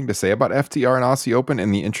have anything to say about FTR and Aussie Open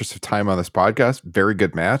in the interest of time on this podcast. Very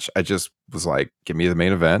good match. I just was like, give me the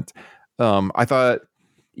main event. I thought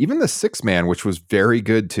even the 6-man, which was very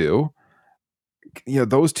good too,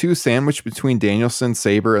 those two sandwiched between Danielson,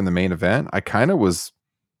 Sabre, and the main event, I kind of was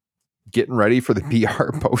getting ready for the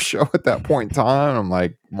PR post show at that point in time. I'm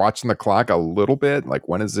like watching the clock a little bit, like,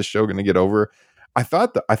 when is this show going to get over? I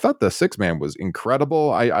thought the 6-man was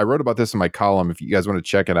incredible. I wrote about this in my column. If you guys want to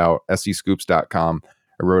check it out, scoops.com.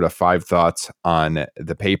 I wrote a 5 thoughts on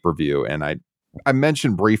the pay-per-view. And I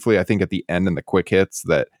mentioned briefly, I think at the end in the quick hits,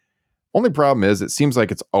 that only problem is it seems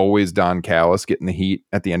like it's always Don Callis getting the heat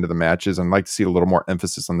at the end of the matches. I'd like to see a little more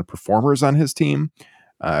emphasis on the performers on his team.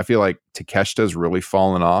 I feel like Takeshita's really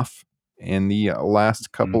fallen off in the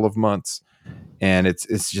last couple of months. And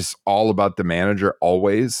it's just all about the manager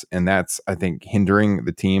always. And that's, I think, hindering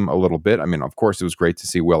the team a little bit. I mean, of course, it was great to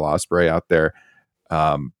see Will Ospreay out there.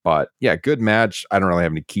 But yeah, good match. I don't really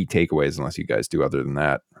have any key takeaways unless you guys do other than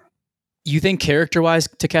that. You think character-wise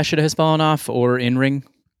Takeshita has fallen off, or in-ring?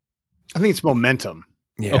 I think it's momentum.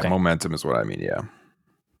 Yeah, okay. Momentum is what I mean, yeah.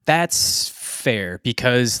 That's fair,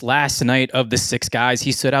 because last night of the 6 guys,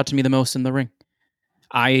 he stood out to me the most in the ring.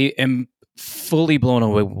 I am fully blown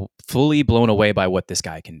away by what this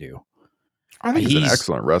guy can do. I think he's an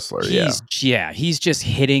excellent wrestler. He's just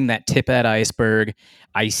hitting that tip of that iceberg.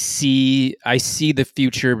 I see the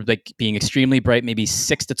future like being extremely bright. Maybe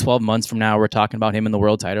 6 to 12 months from now, we're talking about him in the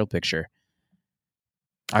world title picture.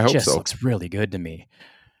 I hope so. Just looks really good to me.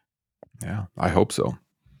 Yeah, I hope so.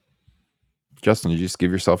 Justin, did you just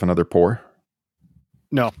give yourself another pour?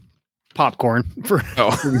 No, popcorn. I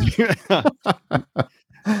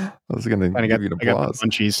was going to give you an applause. I got the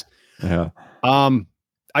munchies. Yeah.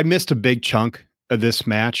 I missed a big chunk of this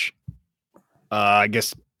match. I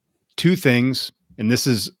guess 2 things, and this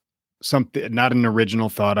is something, not an original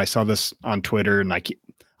thought. I saw this on Twitter, and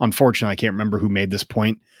unfortunately, I can't remember who made this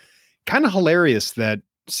point. Kind of hilarious that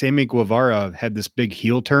Sammy Guevara had this big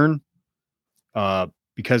heel turn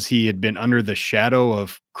because he had been under the shadow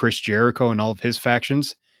of Chris Jericho and all of his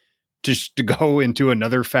factions, just to go into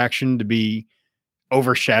another faction to be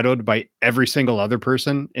overshadowed by every single other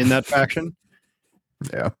person in that faction.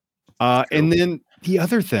 Yeah. And then the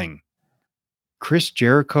other thing, Chris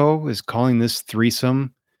Jericho is calling this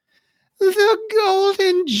threesome the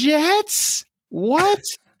Golden Jets. What?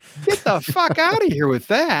 Get the fuck out of here with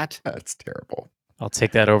that. That's terrible. I'll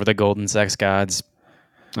take that over the Golden Sex Gods.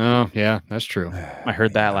 Oh, yeah, that's true. I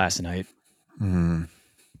heard that last night. Not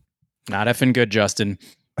effing good, Justin.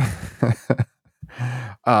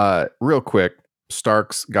 Real quick,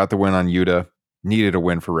 Starks got the win on Yuta. Needed a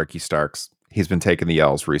win for Ricky Starks. He's been taking the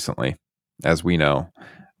L's recently, as we know.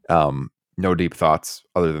 No deep thoughts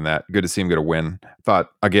other than that. Good to see him get a win.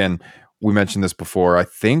 Thought, again, we mentioned this before, I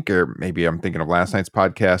think, or maybe I'm thinking of last night's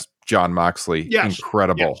podcast, Jon Moxley,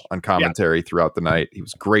 incredible on commentary throughout the night. He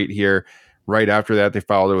was great here. Right after that, they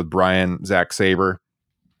followed it with Zack Sabre.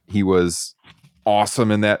 He was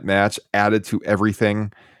awesome in that match, added to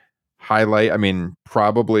everything. highlight, I mean,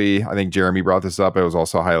 probably, I think Jeremy brought this up. It was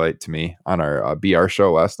also a highlight to me on our BR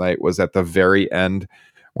show last night, was at the very end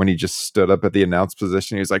when he just stood up at the announce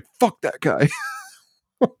position. He was like, fuck that guy.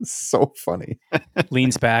 So funny.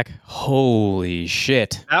 Leans back. Holy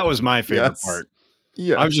shit. That was my favorite Yes. part.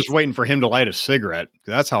 Yeah. I was just waiting for him to light a cigarette.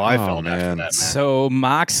 That's how I felt after that match. So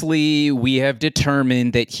Moxley, we have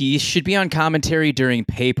determined that he should be on commentary during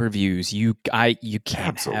pay-per-views. You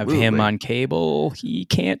can't have him on cable. He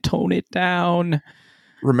can't tone it down.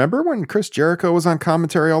 Remember when Chris Jericho was on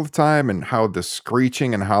commentary all the time and how the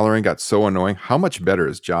screeching and hollering got so annoying? How much better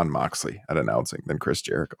is Jon Moxley at announcing than Chris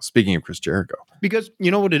Jericho? Speaking of Chris Jericho. Because you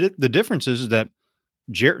know what it is? The difference is that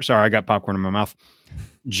sorry, I got popcorn in my mouth.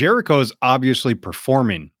 Jericho is obviously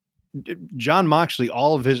performing. Jon Moxley,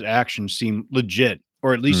 all of his actions seem legit,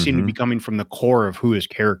 or at least seem to be coming from the core of who his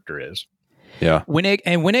character is. Yeah. When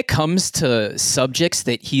it comes to subjects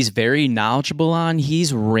that he's very knowledgeable on,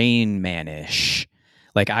 he's Rain Man-ish.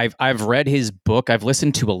 Like I've read his book, I've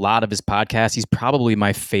listened to a lot of his podcasts. He's probably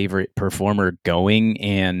my favorite performer going,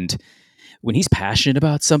 and when he's passionate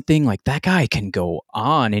about something, like that guy can go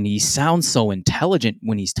on, and he sounds so intelligent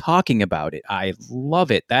when he's talking about it. I love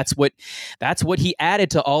it. That's what he added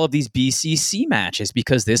to all of these BCC matches,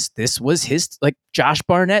 because this was his, like Josh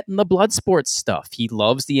Barnett and the Bloodsport stuff. He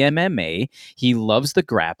loves the MMA. He loves the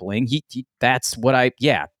grappling.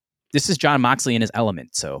 This is Jon Moxley in his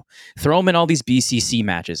element. So throw him in all these BCC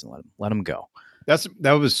matches and let him go.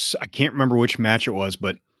 That was, I can't remember which match it was,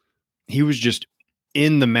 but he was just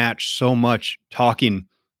in the match so much talking,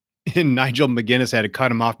 and Nigel McGuinness had to cut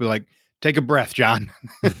him off, be like, take a breath, John.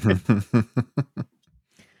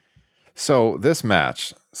 So this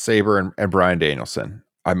match, Sabre and Bryan Danielson,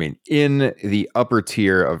 I mean, in the upper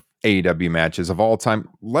tier of AEW matches of all time,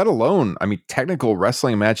 let alone, I mean, technical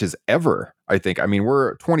wrestling matches ever, I think. I mean,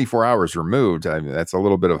 we're 24 hours removed. I mean, that's a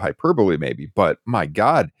little bit of hyperbole maybe, but my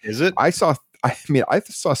God. Is it? I saw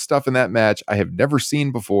stuff in that match I have never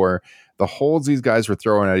seen before. The holds these guys were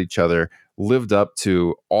throwing at each other lived up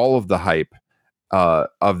to all of the hype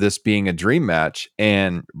of this being a dream match.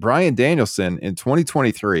 And Bryan Danielson in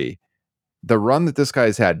 2023, the run that this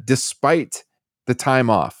guy's had, despite the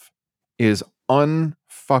time off, is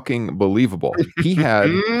unfucking believable. He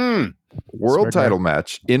had world title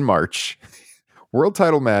match in March,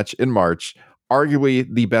 arguably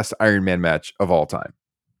the best Iron Man match of all time.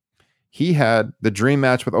 He had the dream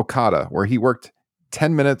match with Okada, where he worked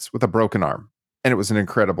 10 minutes with a broken arm, and it was an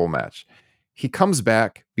incredible match. He comes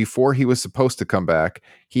back before he was supposed to come back.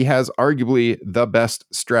 He has arguably the best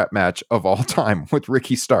strap match of all time with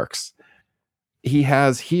Ricky Starks. He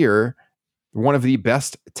has here one of the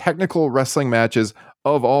best technical wrestling matches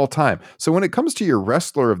of all time. So when it comes to your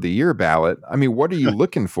wrestler of the year ballot, I mean, what are you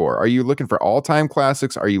looking for? Are you looking for all-time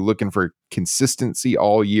classics? Are you looking for consistency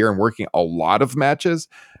all year and working a lot of matches?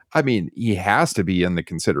 I mean, he has to be in the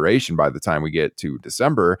consideration by the time we get to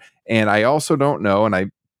December. And I also don't know, and I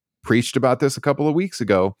preached about this a couple of weeks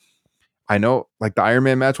ago, I know like the Iron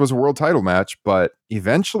Man match was a world title match, but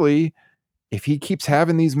eventually, if he keeps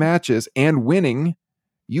having these matches and winning,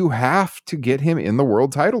 you have to get him in the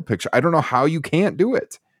world title picture. I don't know how you can't do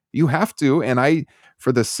it. You have to. And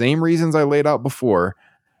for the same reasons I laid out before,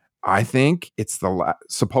 I think it's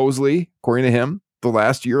supposedly, according to him, the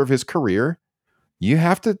last year of his career. You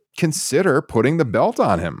have to consider putting the belt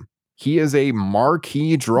on him. He is a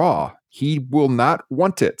marquee draw. He will not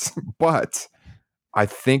want it, but I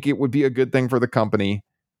think it would be a good thing for the company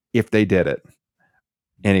if they did it.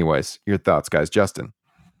 Anyways, your thoughts, guys. Justin.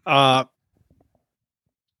 To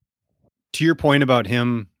your point about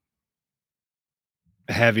him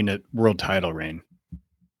having a world title reign,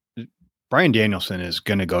 Bryan Danielson is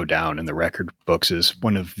going to go down in the record books as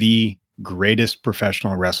one of the greatest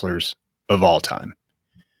professional wrestlers of all time.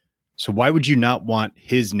 So why would you not want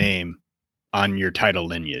his name on your title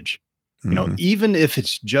lineage? You know, even if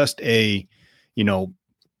it's just a,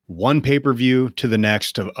 one pay-per-view to the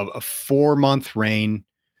next, a 4-month reign,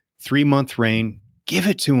 3-month reign, give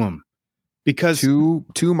it to him. Because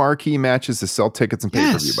two marquee matches to sell tickets and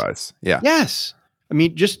pay-per-view buys. Yeah. Yes. I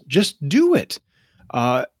mean, just do it.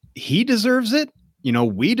 He deserves it.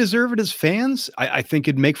 We deserve it as fans. I think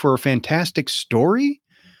it'd make for a fantastic story.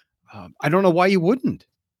 I don't know why you wouldn't.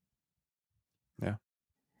 Yeah.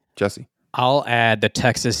 Jesse. I'll add the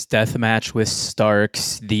Texas Death Match with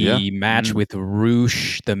Starks, the match with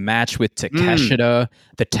Roosh, the match with Takeshita,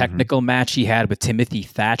 the technical match he had with Timothy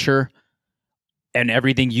Thatcher, and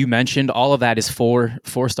everything you mentioned. All of that is 4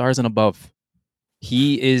 stars and above.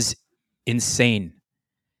 He is insane.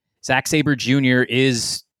 Zack Sabre Jr.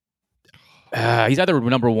 is He's either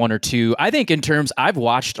number 1 or 2. I think I've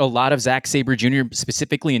watched a lot of Zack Sabre Jr.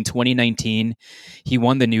 specifically in 2019. He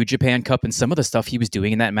won the New Japan Cup, and some of the stuff he was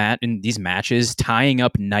doing in these matches, tying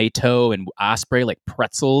up Naito and Ospreay like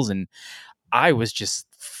pretzels, and I was just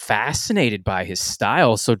fascinated by his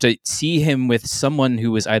style. So to see him with someone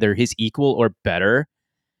who was either his equal or better,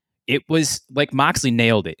 it was like Moxley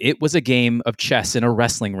nailed it. It was a game of chess in a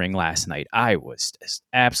wrestling ring last night. I was just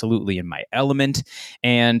absolutely in my element.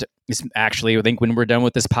 And actually, I think when we're done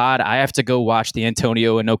with this pod, I have to go watch the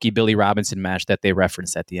Antonio Inoki Billy Robinson match that they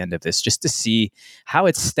referenced at the end of this, just to see how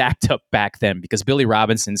it stacked up back then, because Billy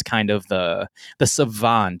Robinson's kind of the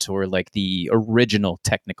savant, or like the original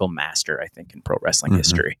technical master, I think, in pro wrestling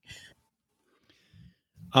history.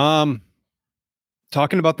 Talking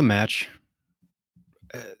about the match,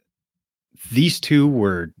 these two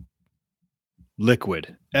were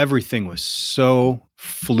liquid. Everything was so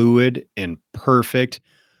fluid and perfect,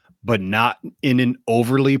 but not in an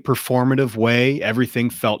overly performative way. Everything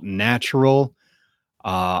felt natural.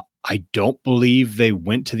 I don't believe they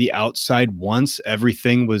went to the outside once.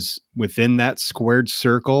 Everything was within that squared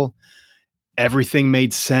circle. Everything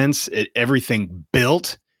made sense. Everything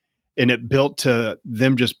built, and it built to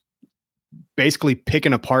them just basically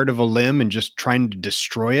picking a part of a limb and just trying to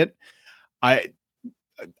destroy it.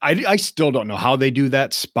 I still don't know how they do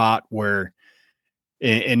that spot where,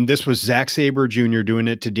 and this was Zack Sabre Jr. doing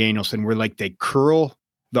it to Danielson, where like they curl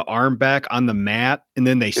the arm back on the mat and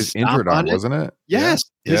then they his injured arm, wasn't it? Yes,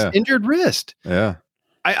 his injured wrist. Yeah.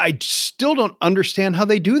 I still don't understand how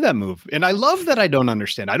they do that move. And I love that I don't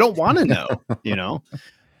understand. I don't want to know, you know.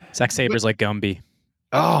 Zack Sabre's like Gumby.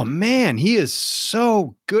 Oh man, he is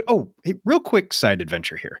so good. Oh, hey, real quick side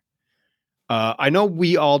adventure here. I know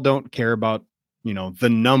we all don't care about, you know, the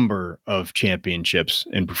number of championships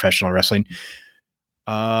in professional wrestling.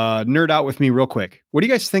 Nerd out with me real quick. What do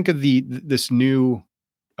you guys think of this new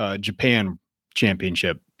Japan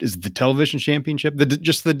championship? Is it the television championship?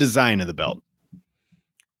 Just the design of the belt?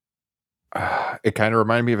 It kind of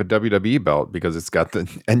reminded me of a WWE belt because it's got the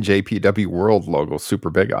NJPW World logo super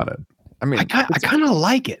big on it. I mean, I kind of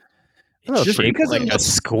like it. It's just shaped like a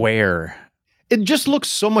square. It just looks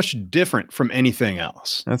so much different from anything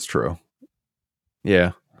else. That's true.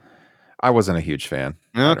 Yeah. I wasn't a huge fan.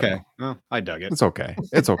 Okay. Well, I dug it. It's okay.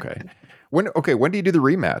 It's okay. When do you do the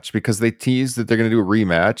rematch? Because they teased that they're going to do a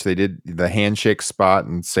rematch. They did the handshake spot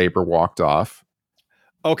and Sabre walked off.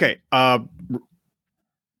 Okay. I'm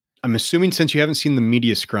assuming, since you haven't seen the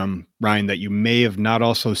media scrum, Ryan, that you may have not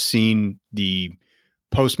also seen the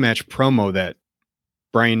post-match promo that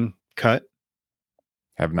Brian cut.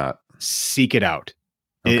 Have not. Seek it out.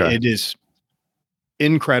 Okay. It is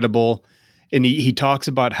incredible. And he talks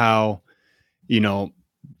about how, you know,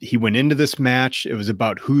 he went into this match. It was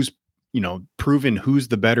about who's, you know, proving who's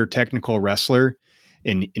the better technical wrestler.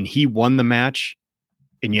 And he won the match.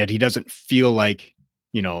 And yet he doesn't feel like,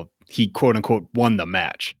 you know, he quote unquote won the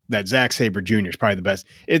match. That Zack Sabre Jr. is probably the best.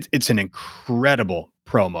 It's an incredible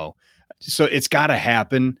promo. So it's got to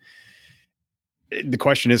happen. The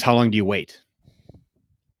question is, how long do you wait?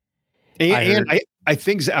 And I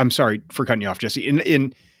think, I'm sorry for cutting you off, Jesse.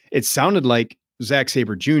 And it sounded like Zack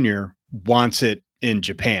Sabre Jr. wants it in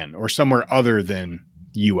Japan or somewhere other than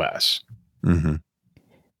US. Mm-hmm.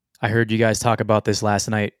 I heard you guys talk about this last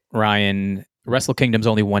night, Ryan. Wrestle Kingdom's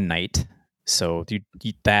only one night, so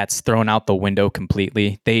that's thrown out the window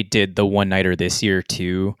completely. They did the one-nighter this year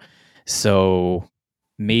too, so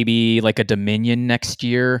maybe like a Dominion next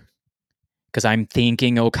year, because I'm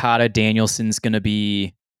thinking Okada Danielson's going to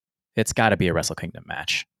be, it's got to be a Wrestle Kingdom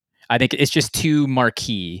match. I think it's just too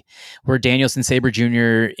marquee, where Danielson Sabre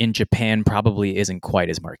Jr. in Japan probably isn't quite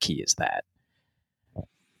as marquee as that.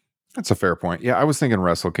 That's a fair point. Yeah, I was thinking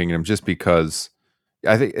Wrestle Kingdom just because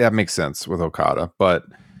I think that makes sense with Okada, but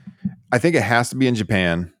I think it has to be in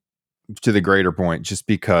Japan to the greater point, just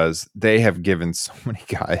because they have given so many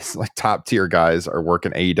guys, like top tier guys, are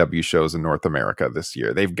working AEW shows in North America this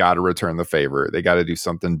year. They've got to return the favor. They got to do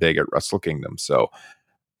something big at Wrestle Kingdom. So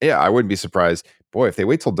yeah, I wouldn't be surprised. Boy, if they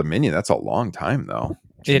wait till Dominion, that's a long time though.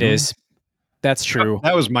 It is. That's true.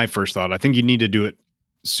 That was my first thought. I think you need to do it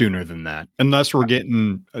sooner than that, unless we're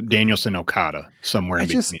getting Danielson Okada somewhere in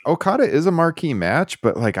between. Okada is a marquee match,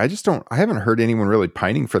 but like I haven't heard anyone really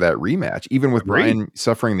pining for that rematch, even with Brian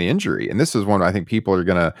suffering the injury. And this is one I think people are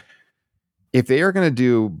gonna, if they are gonna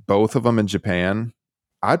do both of them in Japan,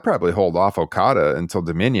 I'd probably hold off Okada until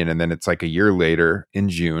Dominion, and then it's like a year later in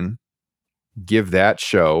June, give that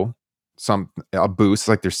show a boost,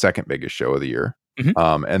 like their second biggest show of the year.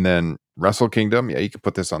 Mm-hmm. And then Wrestle Kingdom, yeah, you can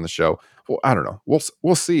put this on the show. Well, I don't know.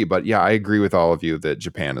 We'll see. But yeah, I agree with all of you that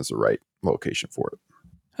Japan is the right location for it.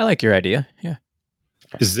 I like your idea. Yeah.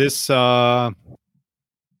 Is this your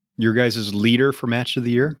guys' leader for match of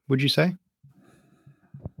the year, would you say?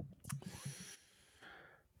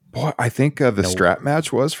 Boy, I think the strap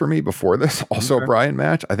match was for me before this. Also a Bryan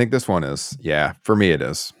match. I think this one is. Yeah, for me it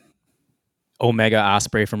is. Omega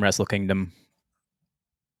Ospreay from Wrestle Kingdom.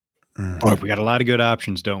 Boy, we got a lot of good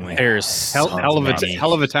options, don't we? There's hell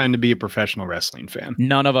of a time to be a professional wrestling fan.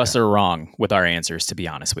 None of us are wrong with our answers, to be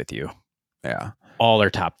honest with you. Yeah. All are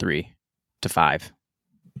top 3 to 5.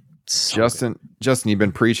 So Justin, you've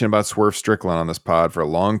been preaching about Swerve Strickland on this pod for a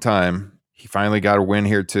long time. He finally got a win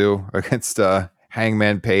here too against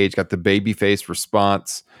Hangman Page. Got the babyface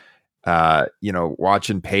response.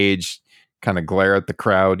 Watching Page kind of glare at the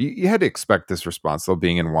crowd. You had to expect this response though,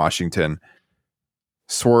 being in Washington.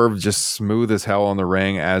 Swerve just smooth as hell on the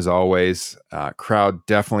ring as always. Crowd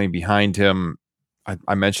definitely behind him.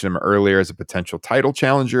 I mentioned him earlier as a potential title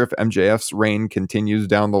challenger if MJF's reign continues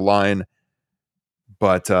down the line.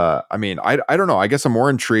 But I don't know. I guess I'm more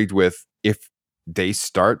intrigued with if they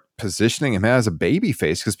start positioning him as a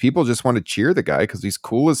babyface because people just want to cheer the guy because he's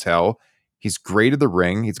cool as hell. He's great at the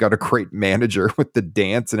ring. He's got a great manager with the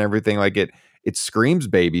dance and everything. Like it screams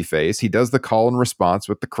babyface. He does the call and response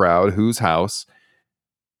with the crowd, whose house.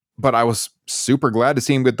 But I was super glad to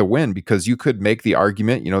see him get the win because you could make the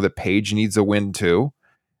argument, that Page needs a win too.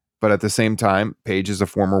 But at the same time, Page is a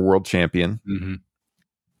former world champion. Mm-hmm.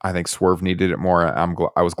 I think Swerve needed it more.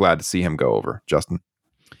 I was glad to see him go over. Justin?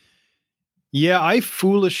 Yeah, I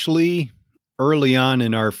foolishly, early on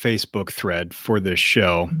in our Facebook thread for this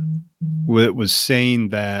show, was saying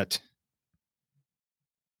that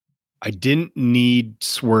I didn't need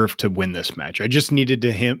Swerve to win this match. I just needed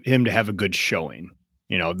him to have a good showing.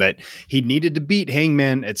 That he needed to beat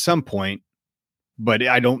Hangman at some point, but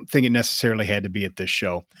I don't think it necessarily had to be at this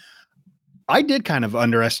show. I did kind of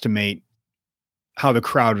underestimate how the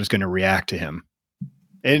crowd was going to react to him.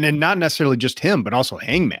 And not necessarily just him, but also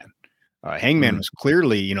Hangman. Hangman was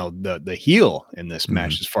clearly, the heel in this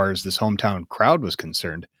match as far as this hometown crowd was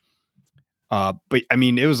concerned. But I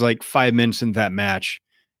mean, it was like 5 minutes into that match.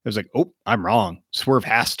 It was like, oh, I'm wrong. Swerve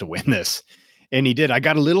has to win this. And he did. I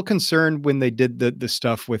got a little concerned when they did the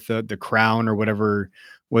stuff with the crown or whatever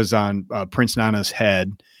was on Prince Nana's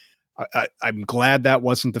head. I'm glad that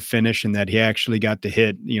wasn't the finish and that he actually got to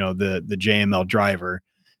hit, the JML driver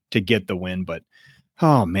to get the win. But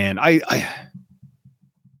oh man,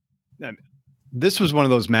 this was one of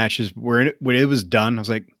those matches where when it was done, I was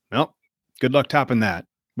like, well, good luck topping that,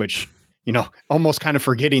 which, almost kind of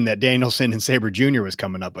forgetting that Danielson and Sabre Jr. was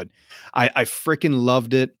coming up, but I freaking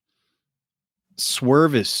loved it.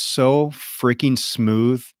 Swerve is so freaking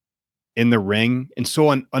smooth in the ring and so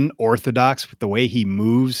unorthodox with the way he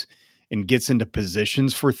moves and gets into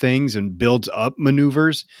positions for things and builds up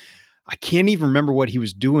maneuvers. I can't even remember what he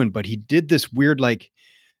was doing, but he did this weird,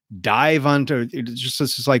 dive onto just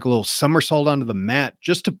this like a little somersault onto the mat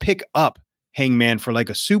just to pick up Hangman for like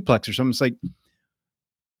a suplex or something. It's like,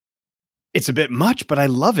 it's a bit much, but I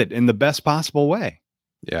love it in the best possible way.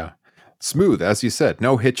 Yeah. Smooth, as you said,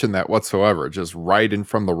 no hitch in that whatsoever. Just right in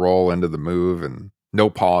from the roll into the move and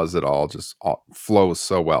no pause at all. Just flows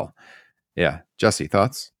so well. Yeah. Jesse,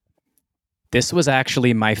 thoughts? This was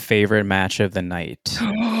actually my favorite match of the night.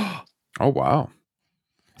 Oh, wow.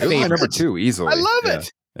 It was my number 2 easily. I love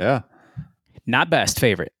it. Yeah. Not best,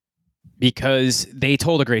 favorite. Because they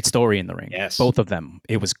told a great story in the ring. Yes. Both of them.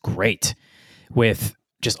 It was great. With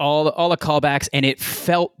just all the callbacks, and it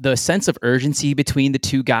felt the sense of urgency between the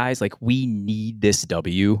two guys. Like, we need this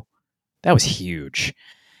W. That was huge.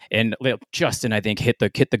 And Justin, I think, hit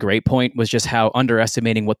the great point was just how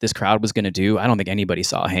underestimating what this crowd was going to do. I don't think anybody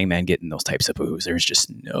saw Hangman getting those types of boos. There's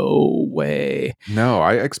just no way. No,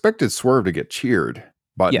 I expected Swerve to get cheered,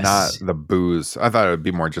 but Yes. not the boos. I thought it would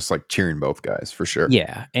be more just like cheering both guys for sure.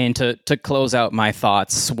 Yeah. And to close out my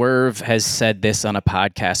thoughts, Swerve has said this on a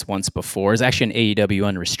podcast once before. It's actually an AEW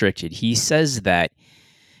Unrestricted. He says that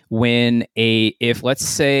if let's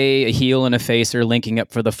say a heel and a face are linking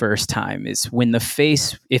up for the first time, is when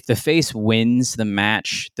if the face wins the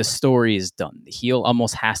match, the story is done. The heel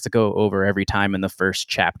almost has to go over every time in the first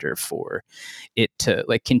chapter for it to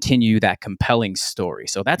continue that compelling story.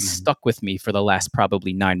 So that's stuck with me for the last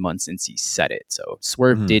probably 9 months since he said it. So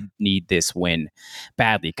Swerve did need this win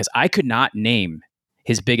badly because I could not name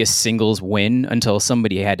his biggest singles win until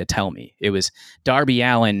somebody had to tell me. It was Darby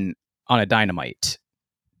Allin on a Dynamite.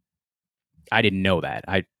 I didn't know that.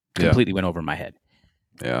 I completely went over my head.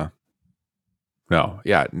 Yeah. No.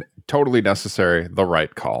 Yeah. Totally necessary. The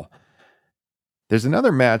right call. There's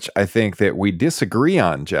another match I think that we disagree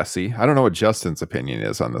on, Jesse. I don't know what Justin's opinion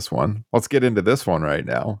is on this one. Let's get into this one right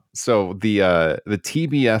now. So the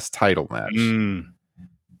TBS title match,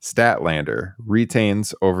 Statlander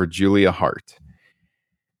retains over Julia Hart.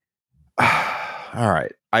 All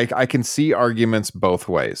right. I can see arguments both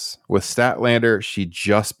ways. With Statlander, she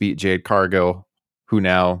just beat Jade Cargill, who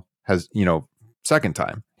now has, second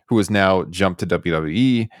time, who has now jumped to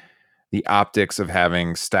WWE. The optics of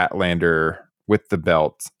having Statlander with the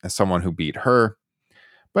belt as someone who beat her.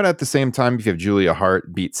 But at the same time, if you have Julia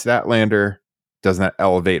Hart beat Statlander, doesn't that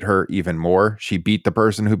elevate her even more? She beat the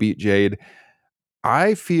person who beat Jade.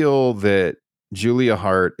 I feel that Julia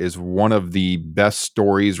Hart is one of the best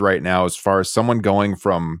stories right now as far as someone going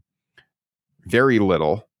from very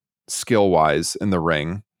little skill-wise in the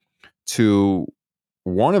ring to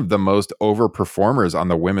one of the most over performers on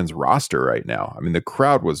the women's roster right now. I mean, the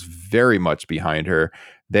crowd was very much behind her.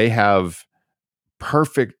 They have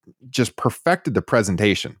just perfected the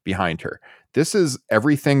presentation behind her. This is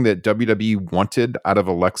everything that WWE wanted out of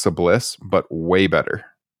Alexa Bliss, but way better.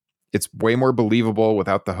 It's way more believable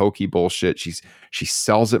without the hokey bullshit. She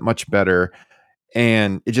sells it much better,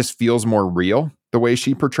 and it just feels more real the way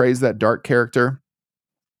she portrays that dark character.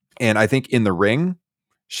 And I think in the ring,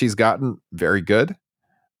 she's gotten very good.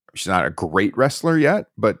 She's not a great wrestler yet,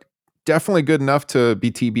 but definitely good enough to be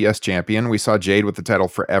TBS champion. We saw Jade with the title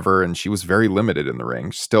forever, and she was very limited in the ring.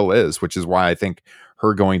 She still is, which is why I think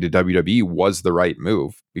her going to WWE was the right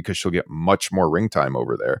move, because she'll get much more ring time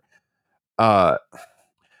over there.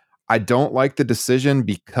 I don't like the decision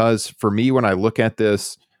because for me, when I look at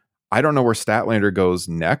this, I don't know where Statlander goes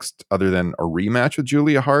next other than a rematch with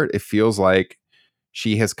Julia Hart. It feels like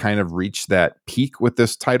she has kind of reached that peak with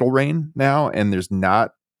this title reign now, and there's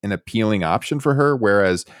not an appealing option for her.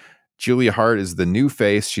 Whereas Julia Hart is the new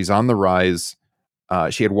face. She's on the rise.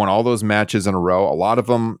 She had won all those matches in a row. A lot of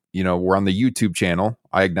them, were on the YouTube channel.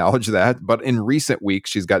 I acknowledge that. But in recent weeks,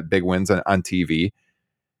 she's got big wins on TV.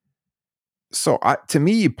 So to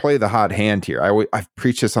me, you play the hot hand here. I've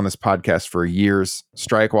preached this on this podcast for years.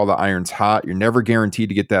 Strike while the iron's hot. You're never guaranteed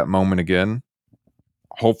to get that moment again.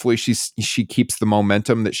 Hopefully she keeps the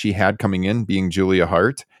momentum that she had coming in, being Julia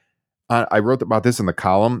Hart. I wrote about this in the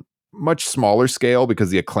column, much smaller scale because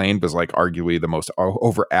the Acclaimed was like arguably the most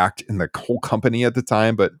overact in the whole company at the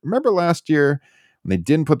time. But remember last year when they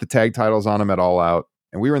didn't put the tag titles on them at All Out,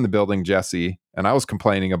 and we were in the building, Jesse, and I was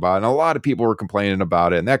complaining about it, and a lot of people were complaining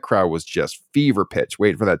about it, and that crowd was just fever pitch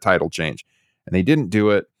waiting for that title change. And they didn't do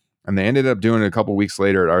it, and they ended up doing it a couple weeks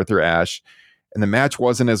later at Arthur Ashe, and the match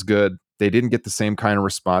wasn't as good. They didn't get the same kind of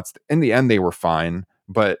response. In the end, they were fine.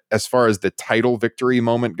 But as far as the title victory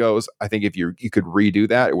moment goes, I think if you could redo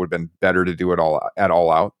that, it would have been better to do it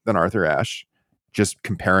all out than Arthur Ashe, just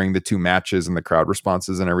comparing the two matches and the crowd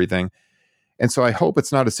responses and everything. And so I hope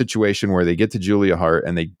it's not a situation where they get to Julia Hart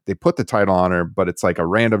and they put the title on her, but it's like a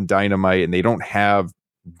random Dynamite and they don't have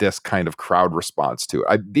this kind of crowd response to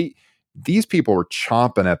it. These people were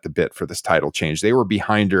chomping at the bit for this title change. They were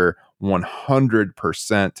behind her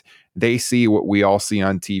 100%. They see what we all see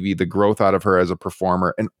on TV, the growth out of her as a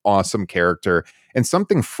performer, an awesome character, and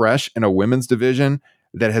something fresh in a women's division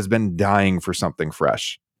that has been dying for something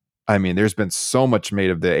fresh. I mean, there's been so much made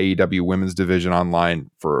of the AEW women's division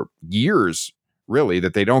online for years, really,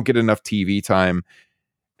 that they don't get enough TV time,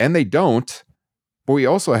 and they don't. But we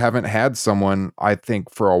also haven't had someone, I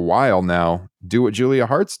think, for a while now, do what Julia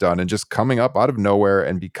Hart's done and just coming up out of nowhere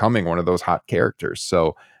and becoming one of those hot characters.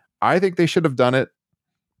 So I think they should have done it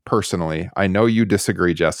personally. I know you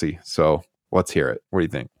disagree, Jesse, so let's hear it. What do you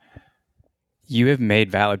think? You have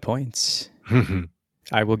made valid points.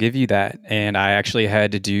 I will give you that. And I actually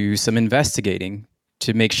had to do some investigating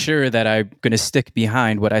to make sure that I'm going to stick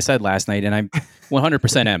behind what I said last night. And I'm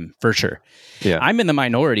 100% am, for sure. Yeah. I'm in the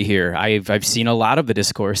minority here. I've seen a lot of the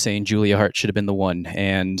discourse saying Julia Hart should have been the one.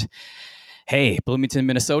 And hey, Bloomington,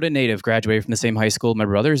 Minnesota native, graduated from the same high school my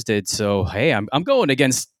brothers did. So, hey, I'm going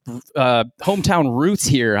against hometown roots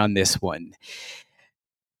here on this one.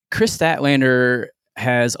 Chris Statlander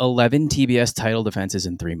has 11 TBS title defenses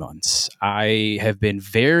in 3 months. I have been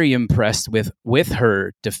very impressed with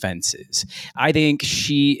her defenses. I think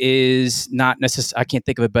she is not necessarily, I can't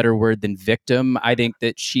think of a better word than victim. I think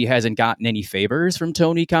that she hasn't gotten any favors from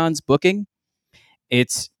Tony Khan's booking.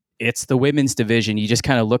 It's the women's division. He just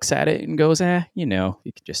kind of looks at it and goes, you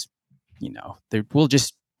could just, we'll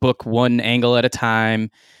just book one angle at a time,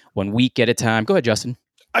 1 week at a time. Go ahead, Justin.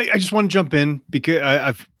 I just want to jump in because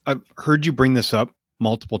I've heard you bring this up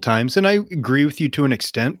multiple times, and I agree with you to an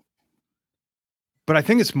extent. But I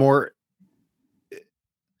think it's more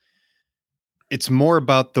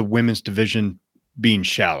about the women's division being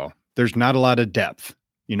shallow. there's not a lot of depth.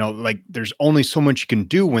 Like there's only so much you can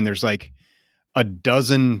do when there's like a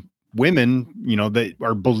dozen women, that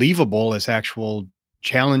are believable as actual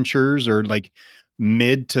challengers or like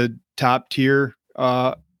mid to top tier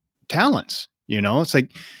talents. It's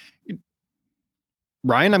like,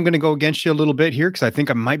 Ryan, I'm going to go against you a little bit here because I think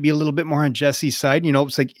I might be a little bit more on Jesse's side.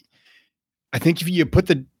 It's like, I think if you put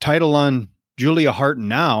the title on Julia Hart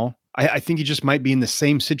now, I think you just might be in the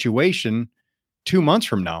same situation 2 months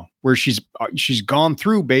from now, where she's gone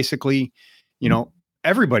through basically,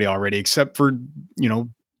 everybody already, except for,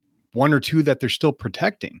 one or two that they're still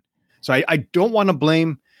protecting. So I don't want to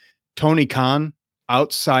blame Tony Khan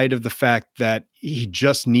outside of the fact that he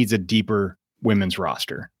just needs a deeper women's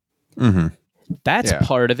roster. Mm-hmm. That's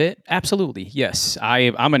part of it. Absolutely. Yes.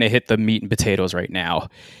 I'm going to hit the meat and potatoes right now.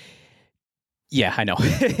 Yeah, I know.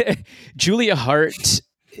 Julia Hart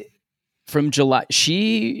from July,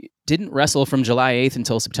 she didn't wrestle from July 8th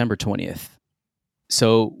until September 20th.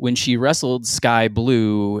 So when she wrestled Sky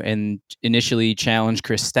Blue and initially challenged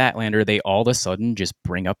Chris Statlander, they all of a sudden just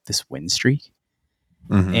bring up this win streak.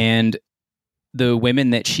 Mm-hmm. And the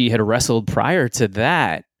women that she had wrestled prior to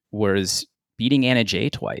that was beating Anna Jay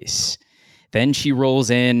twice. Then she rolls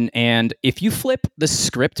in, and if you flip the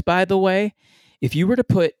script, by the way, if you were to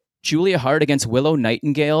put Julia Hart against Willow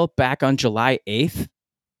Nightingale back on July 8th,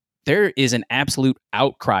 there is an absolute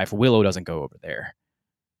outcry if Willow doesn't go over there.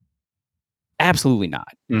 Absolutely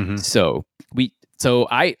not. Mm-hmm. So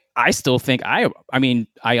I still think I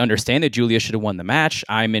understand that Julia should have won the match.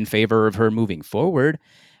 I'm in favor of her moving forward.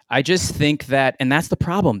 I just think that, and that's the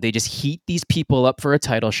problem, they just heat these people up for a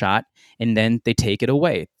title shot and then they take it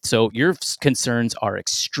away. So your concerns are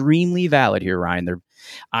extremely valid here, Ryan.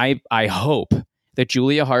 I hope that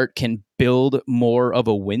Julia Hart can build more of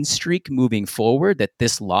a win streak moving forward, that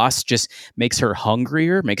this loss just makes her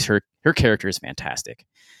hungrier, makes her character is fantastic.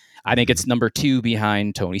 I think it's number 2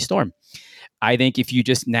 behind Toni Storm. I think if you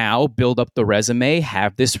just now build up the resume,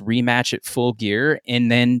 have this rematch at Full Gear,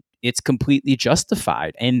 and then it's completely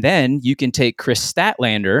justified. And then you can take Chris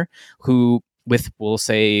Statlander, who we'll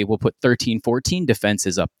put 13-14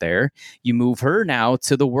 defenses up there. You move her now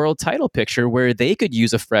to the world title picture where they could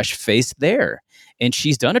use a fresh face there. And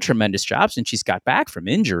she's done a tremendous job since she's got back from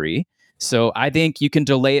injury. So I think you can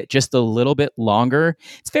delay it just a little bit longer.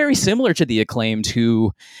 It's very similar to the Acclaimed,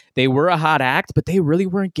 who they were a hot act, but they really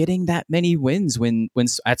weren't getting that many wins. When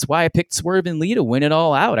that's why I picked Swerve and Lee to win it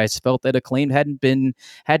all out. I just felt that Acclaimed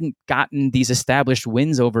hadn't gotten these established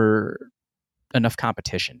wins over enough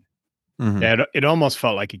competition. Mm-hmm. Yeah, it almost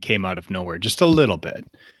felt like it came out of nowhere, just a little bit.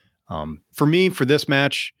 For me, for this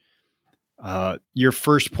match, your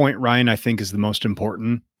first point, Ryan, I think is the most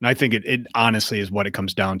important. And I think it honestly is what it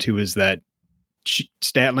comes down to, is that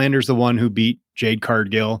Statlander's the one who beat Jade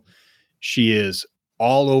Cargill. She is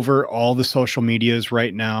all over all the social medias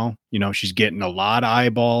right now. She's getting a lot of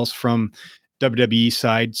eyeballs from WWE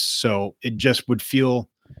side. So it just would feel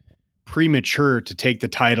premature to take the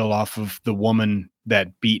title off of the woman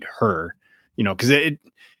that beat her, because it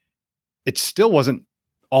still wasn't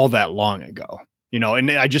all that long ago.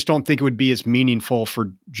 And I just don't think it would be as meaningful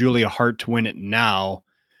for Julia Hart to win it now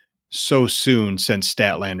so soon, since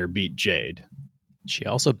Statlander beat Jade. She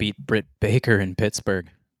also beat Britt Baker in Pittsburgh.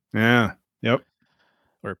 Yeah. Yep.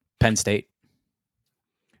 Or Penn State.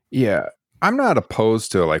 Yeah. I'm not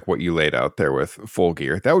opposed to like what you laid out there with Full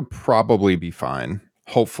Gear. That would probably be fine.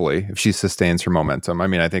 Hopefully, if she sustains her momentum. I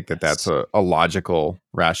mean, I think that's a logical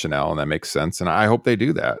rationale, and that makes sense. And I hope they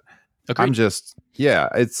do that. Agreed. I'm just,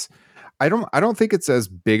 I don't think it's as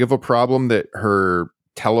big of a problem that her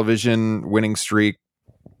television winning streak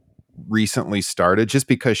recently started, just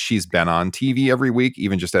because she's been on TV every week,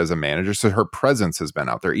 even just as a manager. So her presence has been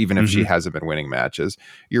out there, even if she hasn't been winning matches.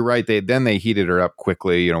 You're right. They heated her up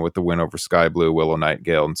quickly, with the win over Sky Blue, Willow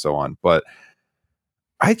Nightingale, and so on. But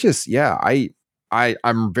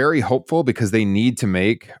I'm very hopeful, because they need to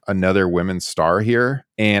make another women's star here.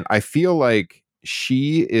 And I feel like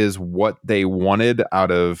she is what they wanted out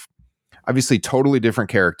of, obviously, totally different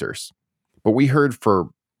characters. But we heard for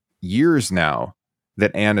years now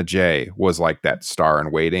that Anna Jay was like that star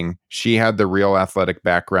in waiting. She had the real athletic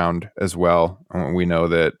background as well. We know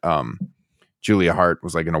that Julia Hart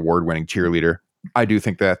was like an award-winning cheerleader. I do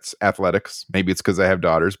think that's athletics. Maybe it's because I have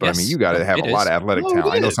daughters, but yes, I mean, you got to have a lot of athletic talent.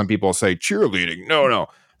 I know some people say cheerleading. No,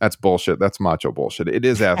 that's bullshit. That's macho bullshit. It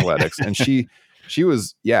is athletics. And she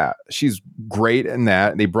was, she's great in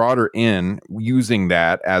that. They brought her in using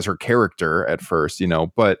that as her character at first,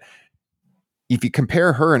 but if you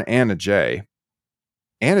compare her and Anna Jay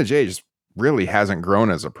just really hasn't grown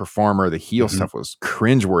as a performer. The heel stuff was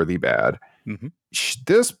cringeworthy bad. Mm-hmm.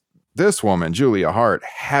 this woman, Julia Hart,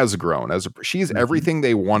 has grown she's everything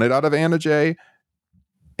they wanted out of Anna Jay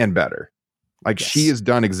and better. Like she has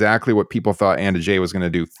done exactly what people thought Anna Jay was going to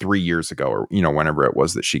do 3 years ago, or whenever it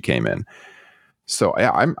was that she came in. So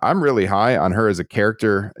yeah, I'm really high on her as a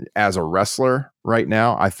character, as a wrestler right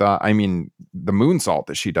now. The moonsault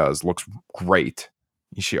that she does looks great.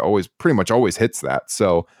 She pretty much always hits that.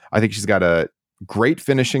 So I think she's got a great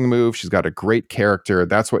finishing move. She's got a great character.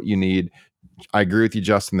 That's what you need. I agree with you,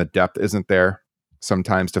 Justin. The depth isn't there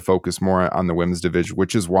sometimes to focus more on the women's division,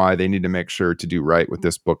 which is why they need to make sure to do right with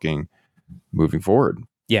this booking moving forward.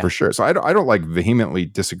 Yeah, for sure. So I don't like vehemently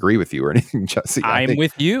disagree with you or anything, Jesse. I'm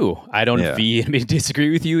with you. I don't vehemently disagree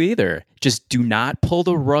with you either. Just do not pull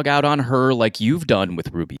the rug out on her like you've done with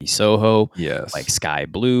Ruby Soho, like Sky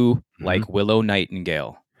Blue, like Willow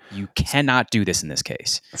Nightingale. You cannot do this in this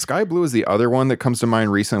case. Sky Blue is the other one that comes to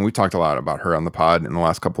mind recently. We talked a lot about her on the pod in the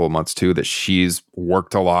last couple of months too, that she's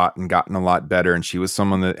worked a lot and gotten a lot better. And she was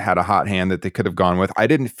someone that had a hot hand that they could have gone with. I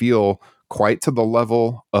didn't feel quite to the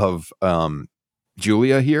level of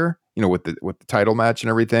Julia here, with the title match and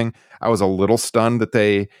everything. I was a little stunned that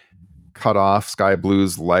they cut off Sky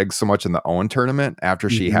Blue's legs so much in the Owen tournament after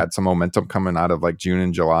she had some momentum coming out of like June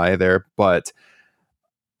and July there. But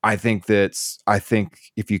I think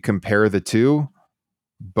if you compare the two,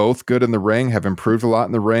 both good in the ring, have improved a lot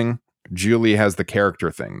in the ring. Julie has the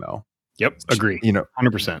character thing though. Yep. Agree.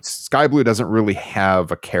 100%. Sky Blue doesn't really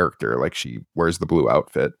have a character. Like she wears the blue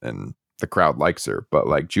outfit and the crowd likes her, but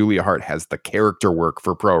like Julia Hart has the character work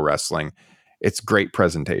for pro wrestling. It's great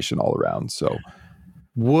presentation all around. So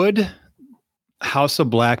would House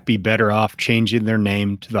of Black be better off changing their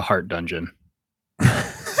name to the Hart Dungeon?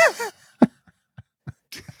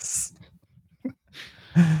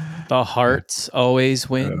 The Hearts always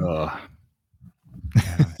win.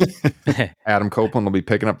 Adam Copeland will be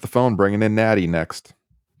picking up the phone, bringing in Natty next.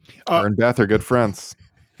 Her and Beth are good friends.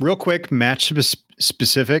 Real quick, match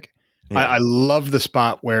specific. Yeah. I love the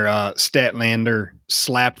spot where Statlander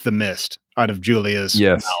slapped the mist out of Julia's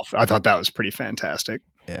mouth. I thought that was pretty fantastic.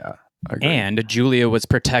 Yeah. And Julia was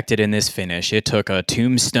protected in this finish. It took a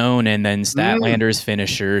tombstone and then Statlander's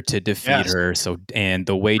finisher to defeat her. So, and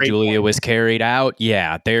the way Julia was carried out,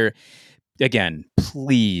 again,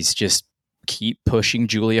 please just keep pushing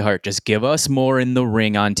Julia Hart. Just give us more in the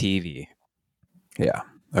ring on TV. Yeah,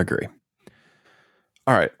 agree.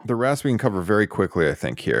 All right, the rest we can cover very quickly, I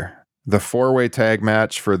think, here. The 4-way tag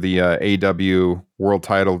match for the AEW World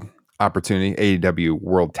Title opportunity, AEW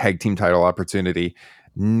World Tag Team Title opportunity.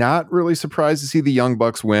 Not really surprised to see the Young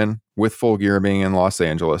Bucks win with Full Gear being in Los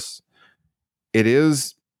Angeles. It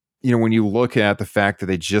is, when you look at the fact that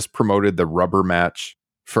they just promoted the rubber match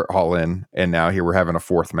for All In, and now here we're having a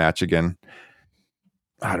fourth match again.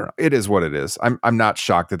 I don't know. It is what it is. I'm not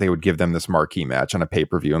shocked that they would give them this marquee match on a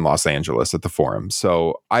pay-per-view in Los Angeles at the Forum.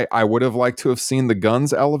 So I would have liked to have seen the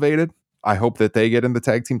Guns elevated. I hope that they get in the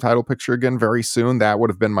tag team title picture again very soon. That would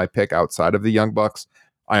have been my pick outside of the Young Bucks.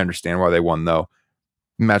 I understand why they won though.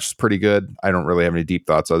 Match is pretty good. I don't really have any deep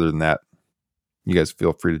thoughts other than that. You guys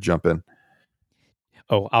feel free to jump in.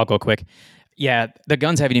 Oh, I'll go quick. Yeah, the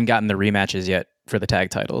Guns haven't even gotten the rematches yet for the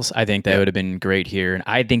tag titles. I think that would have been great here. And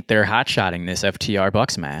I think they're hot-shotting this FTR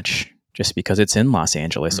Bucks match just because it's in Los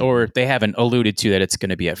Angeles. Or they haven't alluded to that it's going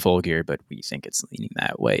to be at Full Gear, but we think it's leaning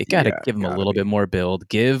that way. You got to give them a little bit more build.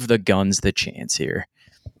 Give the Guns the chance here.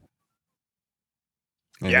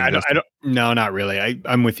 Yeah, I don't. No, not really.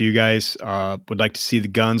 I'm with you guys. Would like to see the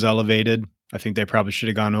Guns elevated. I think they probably should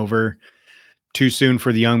have gone over too soon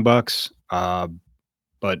for the Young Bucks.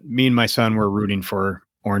 But me and my son were rooting for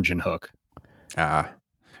Orange and Hook.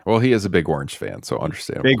 Well, he is a big Orange fan, so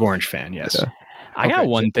understandable. Big Orange fan, yes. Yeah. I got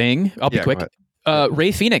one thing. I'll be quick.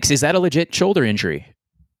 Ray Phoenix, is that a legit shoulder injury?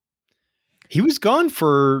 He was gone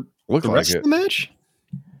for the rest of the match?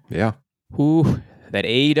 Yeah. Ooh. That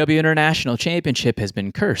AEW International Championship has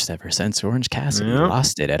been cursed ever since Orange Cassidy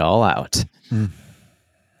lost it at All Out.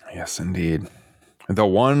 Yes, indeed. The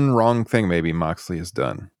one wrong thing maybe Moxley has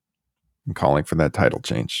done in calling for that title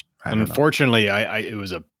change. Unfortunately, it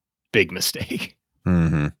was a big mistake.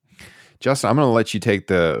 Mm-hmm. Justin, I'm going to let you take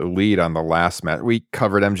the lead on the last match. We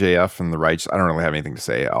covered MJF and the Rights. I don't really have anything to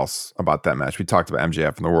say else about that match. We talked about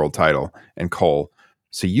MJF and the world title and Cole.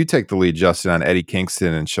 So you take the lead, Justin, on Eddie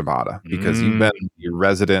Kingston and Shibata, because you've been your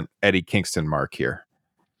resident Eddie Kingston mark here.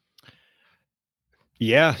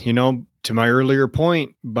 Yeah, to my earlier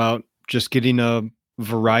point about just getting a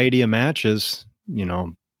variety of matches,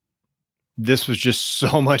 this was just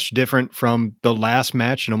so much different from the last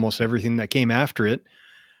match and almost everything that came after it.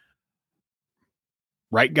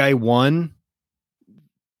 Right guy won.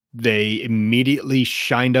 They immediately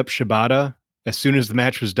shined up Shibata as soon as the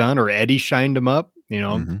match was done, or Eddie shined him up,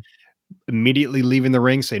 immediately leaving the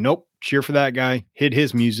ring, say, nope, cheer for that guy, hit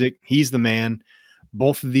his music. He's the man.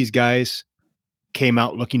 Both of these guys came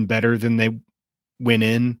out looking better than they went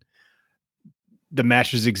in. The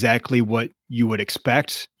match is exactly what you would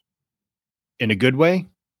expect in a good way.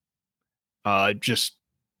 Just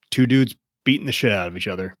two dudes beating the shit out of each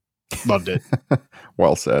other. Loved it.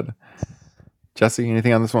 Well said. Jesse,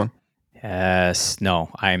 anything on this one? Yes. No,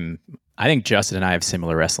 I think Justin and I have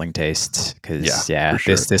similar wrestling tastes because for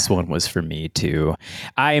sure. this one was for me too.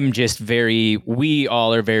 I am just we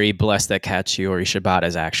all are very blessed that Katsuyori Shibata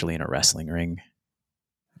is actually in a wrestling ring.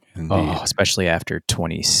 Indeed. Oh, especially after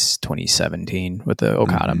 2017 with the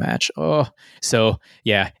Okada match. Oh, so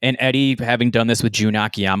yeah. And Eddie, having done this with Jun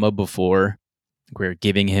Akiyama before, we're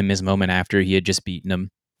giving him his moment after he had just beaten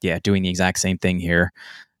him. Yeah, doing the exact same thing here.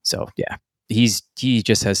 So yeah, he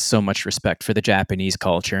just has so much respect for the Japanese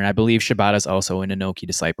culture. And I believe Shibata's also an Inoki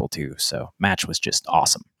disciple too. So match was just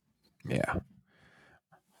awesome. Yeah.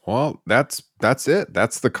 Well, that's it.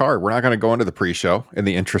 That's the card. We're not going to go into the pre-show in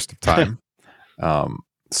the interest of time.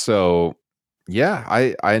 So yeah,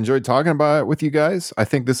 I enjoyed talking about it with you guys. I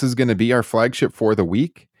think this is going to be our flagship for the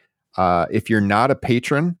week. If you're not a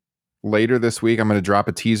patron, later this week, I'm going to drop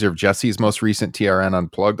a teaser of Jesse's most recent TRN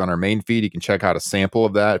Unplugged on our main feed. You can check out a sample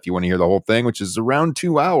of that if you want to hear the whole thing, which is around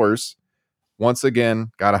 2 hours. Once again,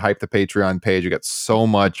 got to hype the Patreon page. We got so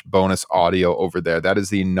much bonus audio over there. That is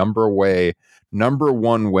the number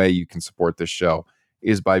one way you can support this show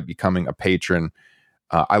is by becoming a patron.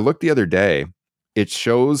 I looked the other day. It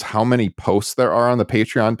shows how many posts there are on the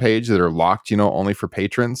Patreon page that are locked, only for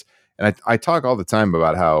patrons. And I talk all the time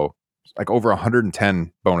about how like over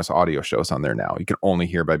 110 bonus audio shows on there now. You can only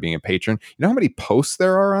hear by being a patron. You know how many posts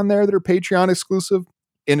there are on there that are Patreon exclusive?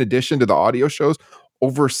 In addition to the audio shows,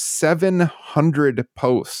 over 700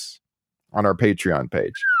 posts on our Patreon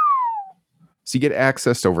page. So you get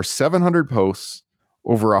access to over 700 posts,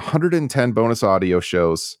 over 110 bonus audio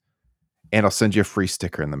shows, and I'll send you a free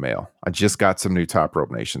sticker in the mail. I just got some new Top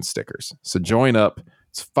Rope Nation stickers. So join up.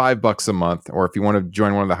 It's $5 a month. Or if you want to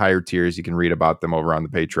join one of the higher tiers, you can read about them over on the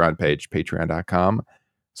Patreon page,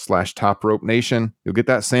 patreon.com/Top Rope Nation. You'll get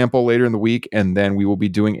that sample later in the week. And then we will be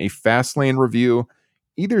doing a Fastlane review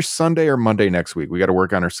either Sunday or Monday next week. We got to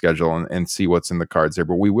work on our schedule and see what's in the cards there.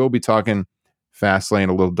 But we will be talking Fastlane,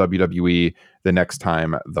 a little WWE the next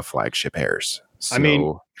time the flagship airs.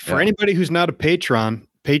 So, for anybody who's not a Patreon,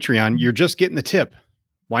 you're just getting the tip.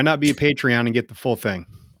 Why not be a Patreon and get the full thing?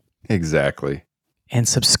 Exactly. And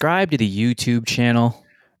subscribe to the YouTube channel.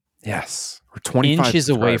 Yes. We're 25 inches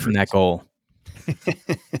away from that goal.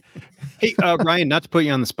 Hey, Ryan, not to put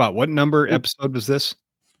you on the spot. What number episode was this?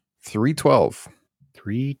 312.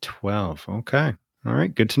 312. Okay. All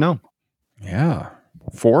right. Good to know. Yeah.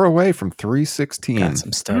 4 away from 316. Got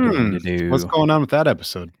some studying to do. What's going on with that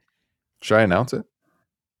episode? Should I announce it?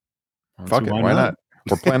 Fuck it. Why not?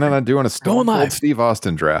 We're planning on doing a Stone Cold Steve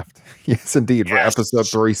Austin draft. Yes, indeed. For episode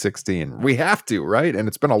 316. We have to, right? And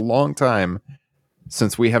it's been a long time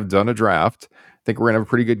since we have done a draft. I think we're going to have a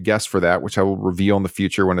pretty good guest for that, which I will reveal in the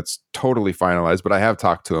future when it's totally finalized. But I have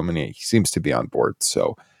talked to him and he seems to be on board.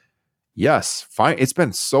 So yes, fine. It's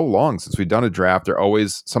been so long since we've done a draft. They're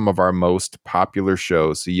always some of our most popular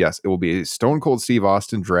shows. So yes, it will be a Stone Cold Steve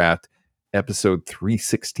Austin draft, episode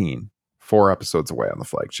 316. 4 episodes away on the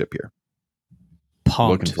flagship here.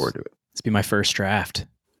 Pumped. Looking forward to it. This will be my first draft.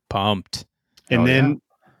 Pumped. And then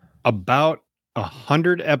about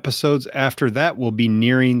 100 episodes after that, we'll be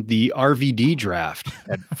nearing the RVD draft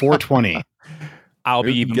at 420. I'll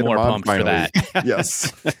be even more pumped for that.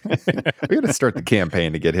 Yes. We got to start the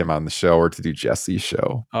campaign to get him on the show or to do Jesse's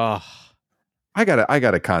show. Oh, I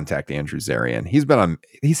gotta contact Andrew Zarian.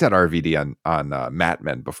 He's had RVD on Mat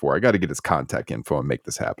Men before. I got to get his contact info and make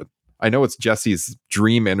this happen. I know it's Jesse's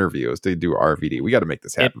dream interview is to do RVD. We got to make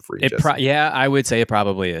this happen for you, Jesse. I would say it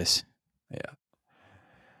probably is. Yeah.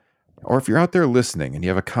 Or if you're out there listening and you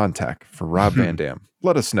have a contact for Rob Van Dam,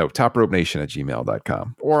 let us know.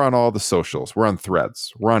 TopRopeNation@gmail.com or on all the socials. We're on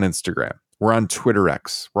Threads. We're on Instagram. We're on Twitter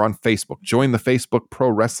X. We're on Facebook. Join the Facebook Pro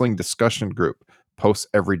Wrestling Discussion Group. Posts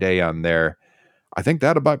every day on there. I think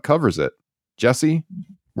that about covers it. Jesse,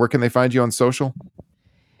 where can they find you on social?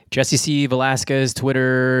 Jesse C. Velasquez,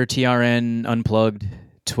 Twitter, TRN Unplugged,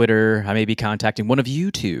 Twitter. I may be contacting one of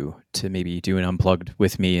you two to maybe do an Unplugged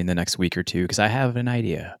with me in the next week or two because I have an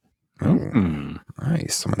idea. Oh,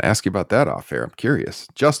 nice. I'm going to ask you about that off air. I'm curious.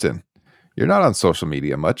 Justin, you're not on social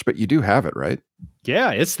media much, but you do have it, right?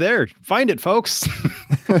 Yeah, it's there. Find it, folks.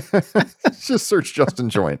 Just search Justin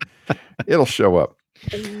Joint. It'll show up.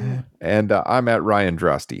 And I'm at Ryan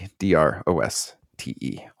Drosty, DROSTY.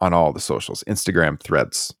 RTE on all the socials, Instagram,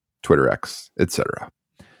 Threads, Twitter X, etc.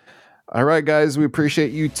 All right, guys, we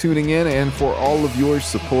appreciate you tuning in and for all of your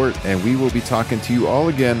support, and we will be talking to you all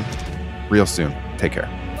again real soon. Take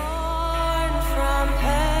care.